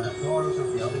perfecta para todos los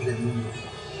surfeadores del mundo.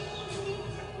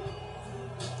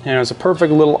 And it was a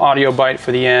perfect little audio bite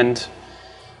for the end,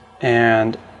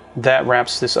 and that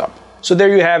wraps this up. So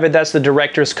there you have it. That's the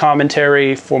director's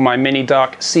commentary for my mini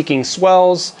doc, Seeking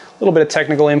Swells. A little bit of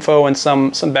technical info and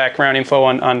some background info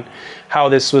on how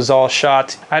this was all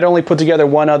shot. I'd only put together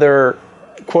one other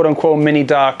quote-unquote mini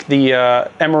doc, the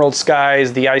Emerald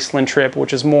Skies, the Iceland trip,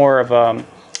 which is more of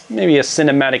maybe a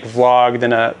cinematic vlog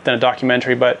than a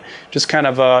documentary, but just kind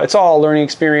of it's all a learning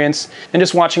experience, and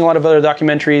just watching a lot of other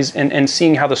documentaries and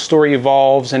seeing how the story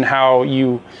evolves and how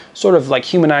you sort of like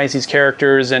humanize these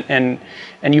characters and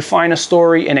you find a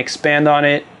story and expand on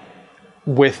it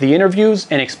with the interviews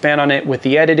and expand on it with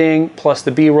the editing plus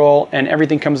the B-roll, and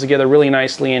everything comes together really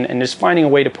nicely, and just finding a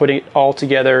way to put it all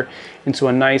together into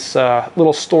a nice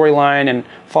little storyline and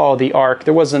follow the arc.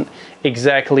 There wasn't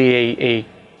exactly a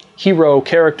hero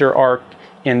character arc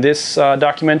in this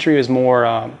documentary. It was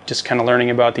more just kind of learning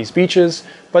about these beaches,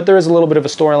 but there is a little bit of a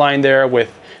storyline there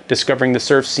with discovering the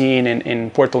surf scene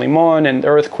in Puerto Limon and the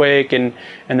earthquake, and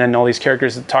then all these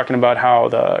characters talking about how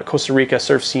the Costa Rica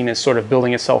surf scene is sort of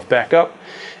building itself back up.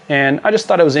 And I just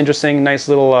thought it was interesting, nice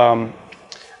little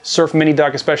surf mini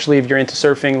doc, especially if you're into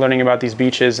surfing, learning about these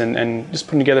beaches and just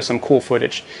putting together some cool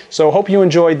footage. So hope you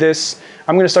enjoyed this.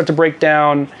 I'm going to start to break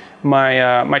down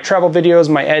my travel videos,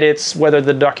 my edits, whether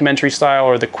the documentary style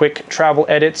or the quick travel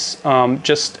edits,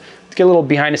 just to get a little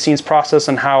behind the scenes process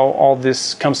on how all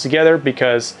this comes together,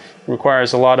 because it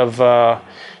requires a lot of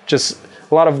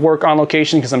work on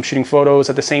location, because I'm shooting photos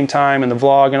at the same time and the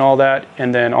vlog and all that,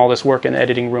 and then all this work in the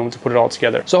editing room to put it all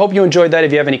together. So I hope you enjoyed that.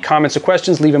 If you have any comments or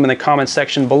questions, leave them in the comments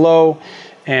section below,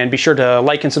 and be sure to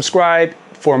like and subscribe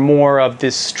for more of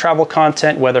this travel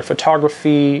content, whether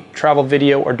photography, travel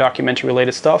video, or documentary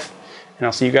related stuff. And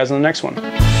I'll see you guys in the next one.